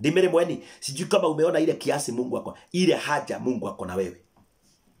 Dimere mweni, sijui kama umeona ile kiasi Mungu ako. Ile haja Mungu ako na wewe.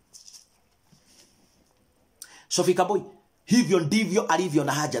 Sofika boy, hivyo ndivyo alivyo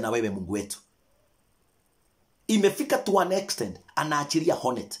na haja na wewe Mungu wetu. Imefika to an extent anaachilia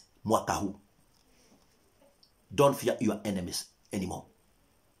hornet mwaka huu. Don't fear your enemies anymore.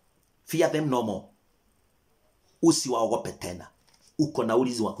 Fear them no more. Usiwaogope tena. Uko na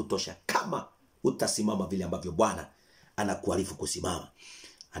ulinzi wa kutosha kama utasimama vile ambavyo Bwana anakuarifu kusimama.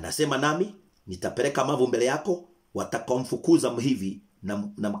 Anasema nami nitapeleka mavu mbele yako, watakomfukuza Mhivi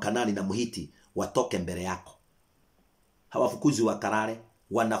na Mkanani na Mhiti watoke mbele yako. Hawafukuzi wakarare,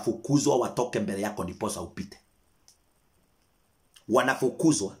 wanafukuzwa watoke mbele yako ndiposa upite.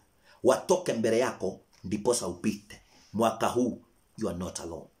 Wanafukuzwa watoke mbele yako ndiposa upite. Mwaka huu you are not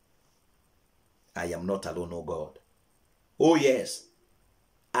alone. I am not alone, oh God. Oh yes,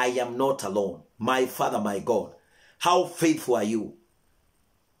 I am not alone. My Father, my God, how faithful are you?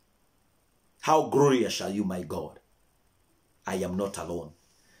 How glorious are you, my God? I am not alone.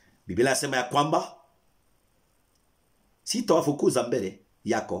 Biblia inasema ya kwamba sitawafukuza mbele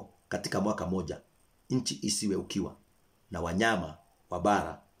yako katika mwaka moja, nchi isiwe ukiwa, na wanyama wa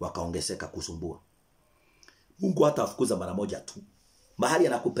bara wakaongezeka kusumbua. Mungu hatawafukuza mara moja tu. Mahali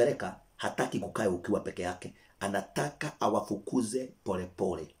anakupeleka hataki kukae ukiwa peke yake. Anataka awafukuze pole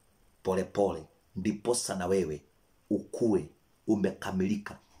pole. Pole pole. Ndiposa na wewe ukue,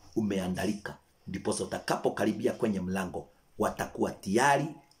 umekamilika, umeandalika. Ndiposa utakapokaribia kwenye mlango, watakuwa tayari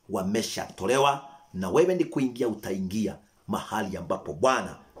wameshatolewa, na wewe ni kuingia utaingia mahali ambapo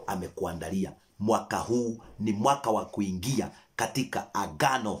Bwana amekuandalia. Mwaka huu ni mwaka wa kuingia katika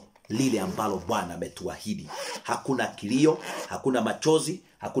agano lile ambalo Bwana ametuahidi. Hakuna kilio, hakuna machozi,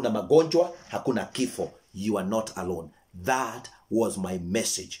 hakuna magonjwa, hakuna kifo. You are not alone. That was my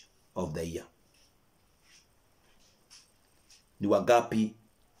message of the year. Ni wangapi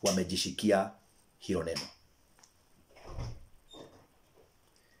wamejishikia hilo neno?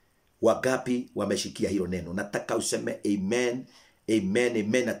 Wangapi wameshikia hilo neno? Nataka useme amen, amen,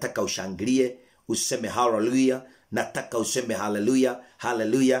 amen. Nataka ushangilie, useme hallelujah. Nataka useme hallelujah,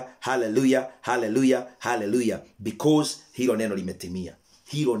 hallelujah, hallelujah, hallelujah, hallelujah. Because hilo neno limetimia.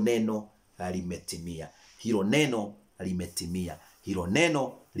 Hilo neno limetimia. Hilo neno limetimia. Hilo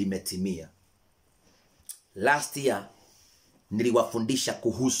neno limetimia. Last year niliwafundisha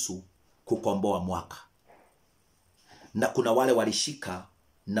kuhusu kukomboa mwaka. Na kuna wale walishika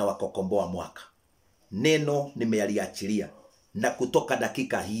na wakokomboa mwaka. Neno nimeyaliachilia, na kutoka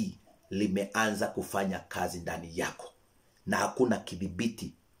dakika hii limeanza kufanya kazi ndani yako. Na hakuna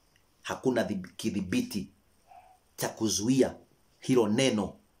kidhibiti, hakuna kidhibiti cha kuzuia hilo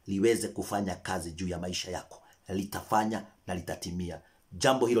neno liweze kufanya kazi juu ya maisha yako. Litafanya na litatimia.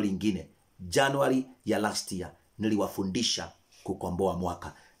 Jambo hilo lingine, January ya last year niliwafundisha kukomboa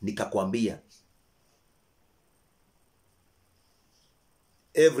mwaka. Nikakwambia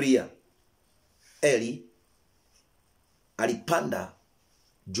every year Eli alipanda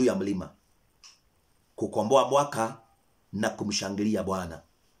juu ya mlima kukomboa mwaka na kumshangilia Bwana.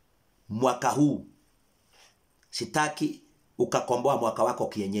 Mwaka huu sitaki ukakomboa mwaka wako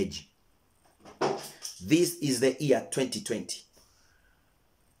kienyeji. This is the year 2020.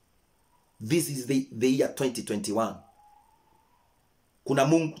 This is the year 2021. Kuna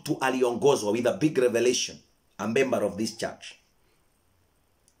mtu aliongozwa with a big revelation, a member of this church.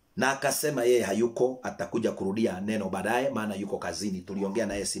 Na akasema yeye hayuko, atakuja kurudia neno baadaye maana yuko kazini. Tuliongea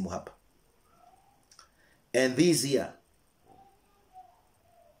naye simu hapa. And this year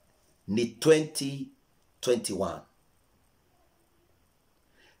ni 2021.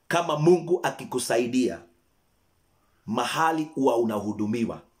 Kama Mungu akikusaidia mahali uwa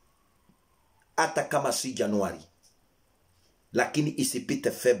unahudumiwa, hata kama si Januari, lakini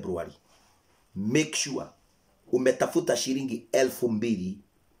isipite February, make sure umetafuta shilingi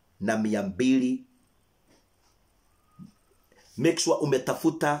 2,200. Make sure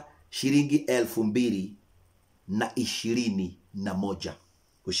umetafuta shilingi 2,021.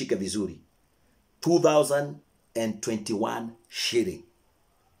 Ushike vizuri. 2021 shilling.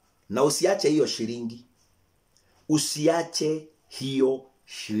 Na usiache hiyo shilingi. Usiache hiyo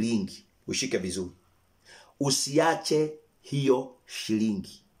shilingi. Ushike vizuri. Usiache hiyo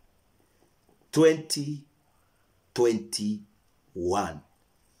shilingi. 2021.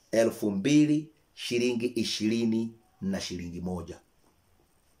 2,000 shilingi 20 na shilingi 1.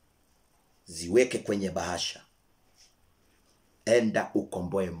 Ziweke kwenye bahasha. Enda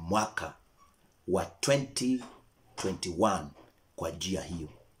ukomboe mwaka wa 2021 kwa njia hiyo.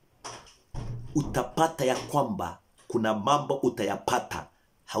 Utapata ya kwamba kuna mambo utayapata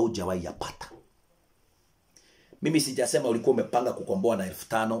haujawahi yapata. Mimi sijasema ulikuwa umepanga kukomboa na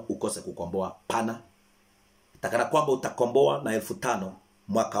 5,000 ukose kukomboa, pana. Takana kwamba utakomboa na 5,000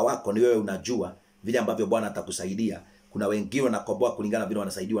 mwaka wako, ni wewe unajua vile ambavyo Bwana atakusaidia. Kuna wengine wanakomboa kulingana vile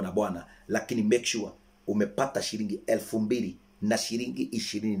wanasaidiwa na Bwana, lakini make sure umepata shilingi 2,000 na shilingi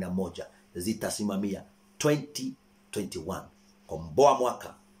 21 zitasimamia 2021. Komboa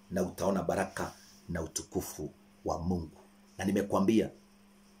mwaka na utaona baraka na utukufu wa Mungu. Na nimekuambia,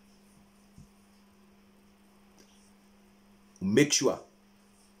 make sure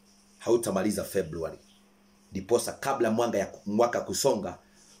hautamaliza February. Diposa kabla mwaka kusonga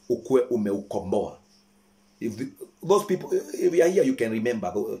ukue umeukomboa. If those people, if you are here, you can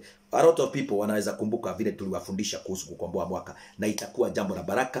remember. A lot of people wanaweza kumbuka vile tuliwafundisha kuhusu kukomboa mwaka, na itakuwa jambo la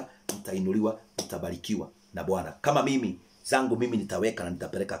baraka. Mtainuliwa, mtabarikiwa na Bwana. Kama mimi nitaweka na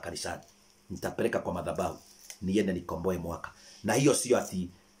nitapeleka kanisani, nitapeleka kwa madhabahu, niende nikomboe mwaka. Na hiyo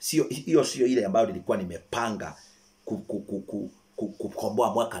sio ile ambayo nilikuwa nimepanga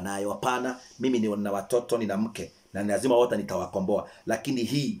kukomboa mwaka nayo. Hapana, mimi nina watoto, nina mke, na lazima wote nitawakomboa. Lakini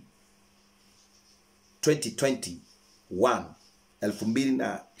hii 2021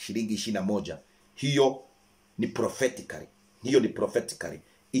 2021, hiyo ni prophetically.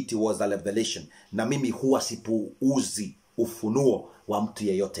 It was a revelation. Na mimi huwa sipuuzi ufunuo wa mtu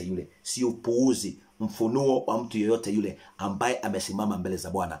yeyote yule. Si upuuzi mfunuo wa mtu yeyote yule ambaye amesimama mbele za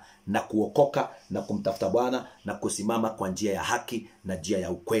Bwana na kuokoka na kumtafuta Bwana na kusimama kwa njia ya haki na njia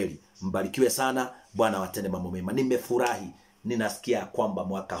ya ukweli. Mbarikiwe sana. Bwana watende mambo mema. Nimefurahi, ninasikia kwamba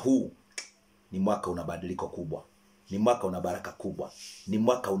mwaka huu ni mwaka una badiliko kubwa. Ni mwaka una baraka kubwa. Ni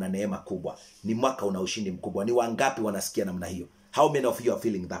mwaka una neema kubwa. Ni mwaka una ushindi mkubwa. Ni wangapi wanasikia namna hiyo? How many of you are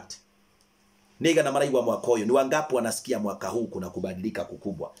feeling that? Niga na maraiwa mwaka huyo. Ni wangapi wanasikia mwaka huu kuna kubadilika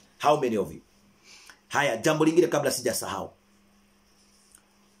kukubwa? How many of you? Haya, jambo lingine kabla sijasahau.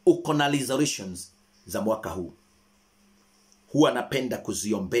 Uko na resolutions za mwaka huu. Huwa napenda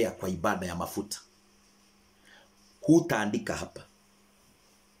kuziombea kwa ibada ya mafuta. Hutaandika hapa.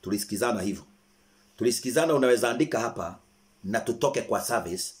 Tulisikizana hivyo. Tulisikizana unaweza andika hapa na tutoke kwa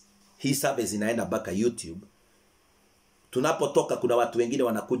service. Hii service inaenda mpaka YouTube. Tunapotoka kuna watu wengine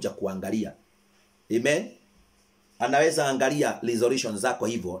wanakuja kuangalia. Amen. Anaweza angalia resolution zako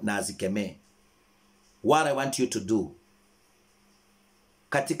hivyo na azikemee. What I want you to do,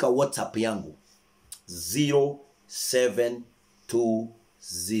 katika WhatsApp yangu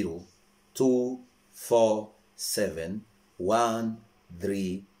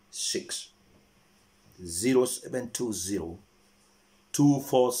 0720247136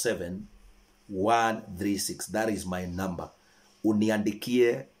 0720247136. That is my number.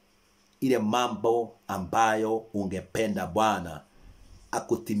 Uniandikie ile mambo ambayo ungependa Bwana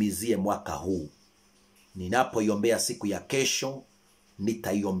akutimizie mwaka huu. Ninapoiombea siku ya kesho,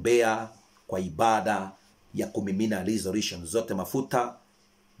 nitaiombea kwa ibada ya kumimina resolution zote mafuta,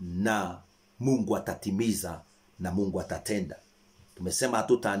 na Mungu atatimiza na Mungu atatenda. Tumesema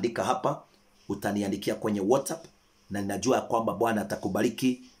hatutaandika hapa, utaniandikia kwenye WhatsApp, na ninajua kwamba Bwana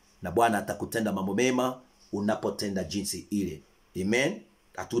atakubariki na Bwana atakutenda mambo mema unapotenda jinsi ile. Amen.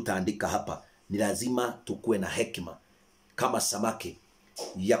 Hatutaandika hapa. Ni lazima tukue na hekima kama samaki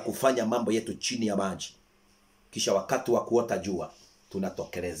ya kufanya mambo yetu chini ya maji. Kisha wakati wa kuota jua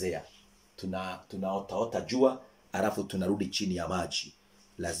tunatokelezea. Tunaota jua, alafu tunarudi chini ya maji.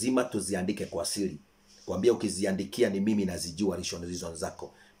 Lazima tuziandike kwa siri. Kwambia ukiziandikia ni mimi nazijua resolutions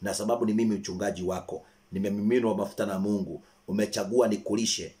zako. Na sababu ni mimi mchungaji wako. Nimemiminwa mafuta na Mungu. Umechagua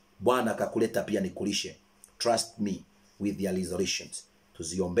nikulishe. Bwana akakuleta pia nikulishe. Trust me with your resolutions.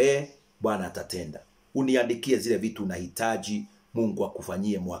 Tuziombee, Bwana atatenda. Uniandikie zile vitu unahitaji Mungu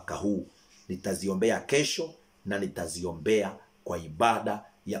akufanyie mwaka huu. Nitaziombea kesho na nitaziombea kwa ibada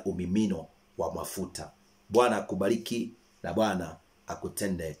ya umimino wa mafuta. Bwana akubariki na Bwana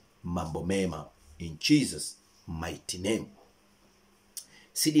akutende mambo mema. In Jesus mighty name.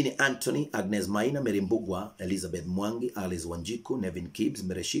 Sidney Anthony, Agnes Maina, Mary Mbugwa, Elizabeth Mwangi, Alice Wanjiku, Nevin Kibbs,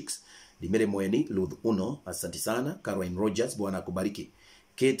 Mereshix, Dimere Mweni, Luth Uno, asante sana. Caroline Rogers, Bwana akubariki.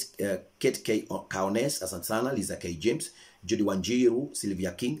 Kate K. Kaones, asante sana. Liza K. James, Judy Wanjiru,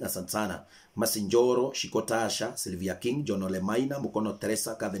 Sylvia King, asante sana. Masinjoro, Shikotasha, Sylvia King, John Olemaina, Mukono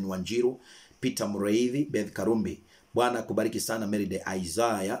Teresa, Kevin Wanjiru, Peter Mureithi, Beth Karumbi. Bwana kubariki sana. Mary de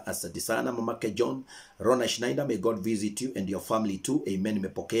Isaiah, asante sana. Mamake John, Rona Schneider, may God visit you and your family too. Amen,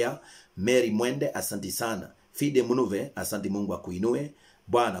 nimepokea. Mary Mwende, asante sana. Fide Munuve, asante, Mungu akuinue.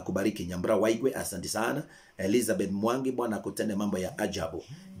 Bwana kubariki. Nyambra Waigwe, asante sana. Elizabeth Mwangi, Bwana kutende mambo ya ajabu.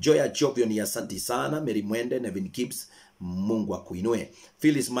 Joya Jovion, asante sana. Mary Mwende, Nevin Kibbs, Mungu akuinue.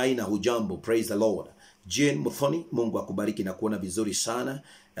 Phyllis Maina, hujambo, praise the Lord. Jane Muthoni, Mungu akubariki na kuona vizuri sana.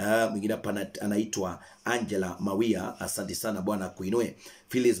 Mwingine anaitwa Angela Mawia, asante sana, Bwana akuinue.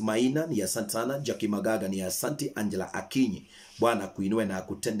 Phyllis Maina ni asante sana. Jackie Magaga ni asante. Angela Akinyi, Bwana akuinue na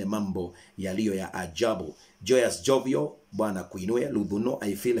akutende mambo yaliyo ya ajabu. Joyous Jovio, Bwana akuinue. Ludhuno,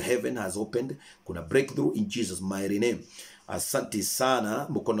 I feel heaven has opened. Kuna breakthrough in Jesus mighty name. Asante sana.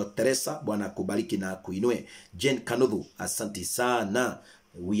 Mukono Teresa, Bwana kubariki na kuinue. Jane Kanudhu, asante sana.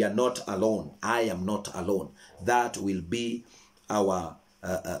 We are not alone. I am not alone. That will be our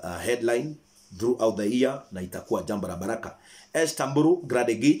headline throughout the year, na itakuwa jambo la baraka. Estamburu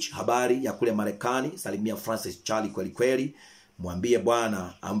Gradegich, habari ya kule Marekani. Salimia Francis Charlie kweli kweli. Mwambie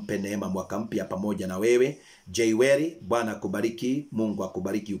Bwana ampe neema mwaka mpya pamoja na wewe. Jaiweri, Bwana kubariki, Mungu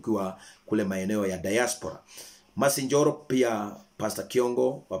akubariki ukiwa kule maeneo ya diaspora. Masinjoro pia Pastor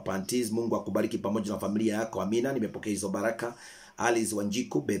Kiongo wa Pantis, Mungu akubariki pamoja na familia yako. Amina, nimepokea hizo baraka. Alice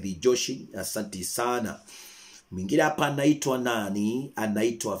Wanjiku, Bethy Joshi, asante sana. Mwingine hapa anaitwa nani?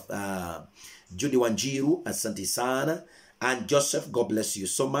 Anaitwa Judy Wanjiru, asante sana. And Joseph, God bless you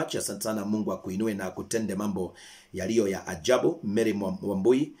so much. Asante sana, Mungu akuinue na kutende mambo yaliyo ya ajabu. Mary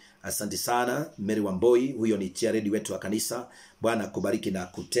Wambui, asante sana. Mary Wambui, huyo ni tiaredi wetu wa kanisa. Bwana kubariki na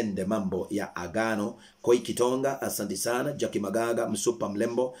kutende mambo ya agano. Koi Kitonga, asante sana. Jackie Magaga, Msupa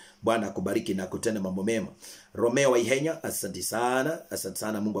Mlembo, Bwana kubariki na kutende mambo mema. Romeo Waihenya, asante sana. Asante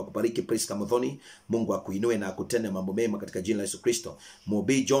sana, Mungu akubariki. Priska Muthoni, Mungu akuinue na kutende mambo mema katika jina la Yesu Kristo.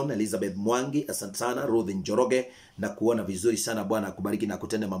 Mobi John, Elizabeth Mwangi, asante sana. Ruth Njoroge, na kuona vizuri sana, Bwana akubariki na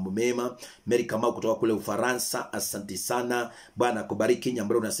kutende mambo mema. Mary Kamau kutoka kule Ufaransa, asante sana. Bwana akubariki.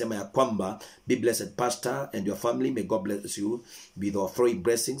 Nyambaro unasema ya kwamba be blessed pastor and your family, may God bless you with all three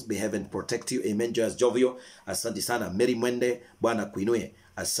blessings, may heaven protect you. Amen. Joyce Jovio, asante sana. Mary Mwende, Bwana kuinue,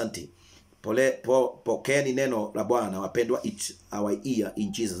 asante. Pokeeni neno la Bwana wapendwa. It's our ear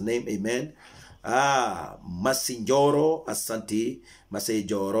in Jesus name. Amen. Masinjoro, asante.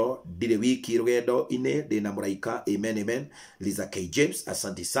 Masinjoro, dile wiki rugedo ine dina muraika. Amen, amen. Liza K. James,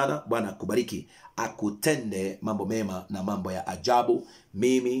 asante sana. Bwana kubariki, akutende mambo mema na mambo ya ajabu.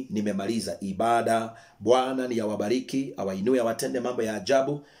 Mimi nimemaliza ibada. Bwana ni awabariki, awainue, awatende mambo ya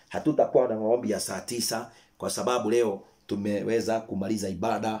ajabu. Hatutakuwa na maombi ya saa 9 kwa sababu leo tumeweza kumaliza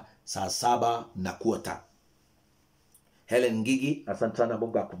ibada saa 7:15. Helen Ngigi, asante sana.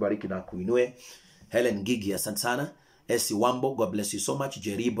 Mungu akubariki na kuinue. Helen Ngigi, asante sana. Esi Wambo, God bless you so much.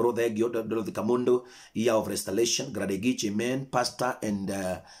 Jerry brother Dorothy Kamundo, Year of Restoration, Gradegich, amen. Pastor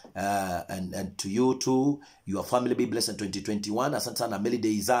and to you too, your family be blessed in 2021. Asante sana.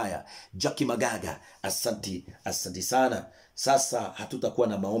 Melody Isaiah, Jackie Magaga, asante sana. Sasa hatutakuwa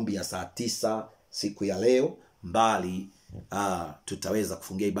na maombi ya saa 9 siku ya leo, mbali tutaweza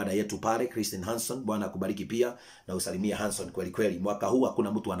kufungia ibada yetu pale. Christine Hanson, Bwana kubariki pia na usalimia Hanson kweli kweli. Mwaka huu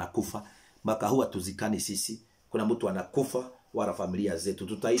hakuna mtu anakufa. Mwaka huu tuzikani sisi. Kuna mtu anakufa wala familia zetu.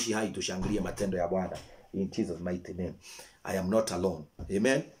 Tutaishi hai tushangilie matendo ya Bwana. In Jesus mighty name. I am not alone.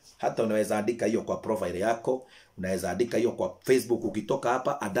 Amen. Hata unaweza andika hiyo kwa profile yako. Unaweza andika hiyo kwa Facebook. Ukitoka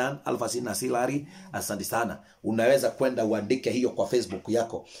hapa Adan Alfasina Silari, asante sana. Unaweza kwenda uandike hiyo kwa Facebook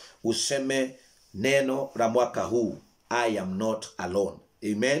yako. Useme neno la mwaka huu, I am not alone.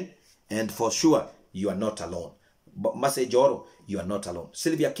 Amen. And for sure you are not alone. Message Oro, you are not alone.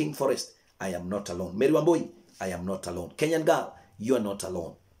 Sylvia King Forest, I am not alone. Mary Wambui, I am not alone. Kenyan girl, you are not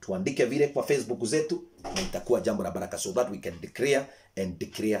alone. Tuandike vile kwa Facebook zetu na itakuwa jambo la baraka, so that we can declare and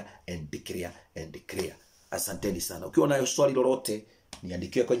declare and declare and declare. Asanteni sana. Ukiwa nayo swali lolote,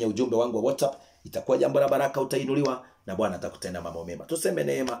 niandikie kwenye ujumbe wangu wa WhatsApp. Itakuwa jambo la baraka, utainuliwa na Bwana atakutenda mambo mema. Tuseme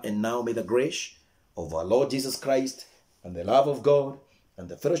neema. And now may the grace of our Lord Jesus Christ and the love of God and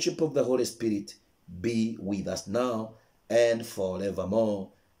the fellowship of the Holy Spirit be with us now and forevermore.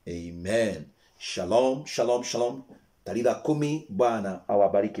 Amen. Shalom, shalom, shalom. Tarehe 10, Bwana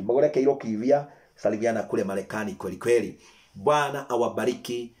awabariki. Mogoleke ilo kivia, saliviana kule Marekani kweli kweli. Bwana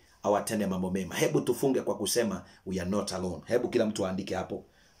awabariki, awatende mambo mema. Hebu tufunge kwa kusema we are not alone. Hebu kila mtu aandike hapo.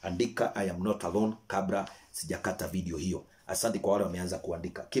 Andika I am not alone kabla sijakata video hiyo. Asante kwa wale wameanza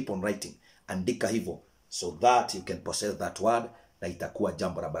kuandika. Keep on writing. Andika hivyo so that you can possess that word na itakuwa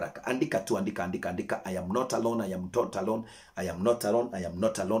jambo la baraka. Andika tu, andika. I am not alone, I am not alone, I am not alone, I am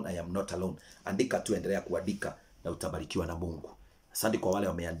not alone, I am not alone. Andika tu, endelea kuandika na utabarikiwa na Mungu. Asante kwa wale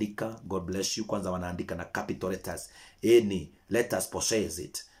wameandika. God bless you. Kwanza wanaandika na capital letters. Let us possess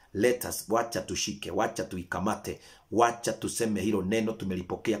it. Let us, wacha tushike, wacha tuikamate, wacha tuseme hilo neno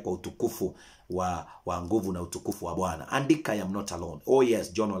tumelipokea kwa utukufu wa nguvu na utukufu wa Bwana. Andika I am not alone. Oh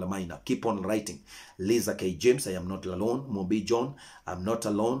yes, John Olamaina. Keep on writing. Liza K. James, I am not alone. Mobi John, I am not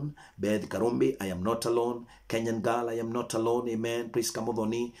alone. Beth Karumbi, I am not alone. Kenyan girl, I am not alone. Amen. Priska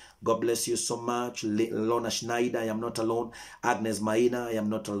Modoni, God bless you so much. Lona Schneider, I am not alone. Agnes Maina, I am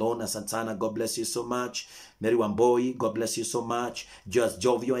not alone. Asantana, God bless you so much. Mary Wamboi, God bless you so much. Just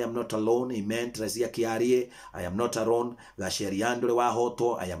Jovio, I am not alone. Amen. Teresia Kiarie, I am not alone. Gasheriandole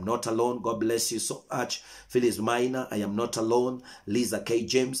Wahoto, I am not alone. God bless you so much. Phyllis Minor, I am not alone. Lisa K.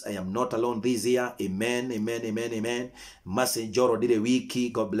 James, I am not alone this year. Amen, amen, amen, amen. Massenjoro Dide Wiki,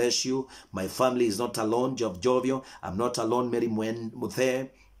 God bless you. My family is not alone. Jovio, I'm not alone. Mary Muthe,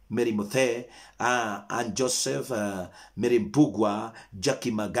 and Joseph, Mary Mpugwa,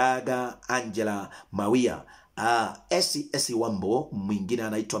 Jackie Magaga, Angela Mawia. Esi Wambo, mwingine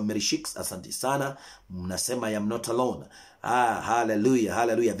anaitwa Mary Shicks, asante sana. Mnasema I am not alone. Hallelujah,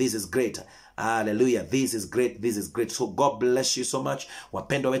 hallelujah. This is great. Hallelujah. This is great. This is great. So God bless you so much.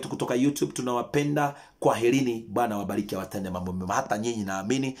 Wapendwa wetu kutoka YouTube, tunawapenda. Kwaherini. Bwana wabariki, watende mambo mema. Hata nyinyi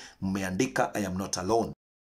naamini mmeandika I am not alone.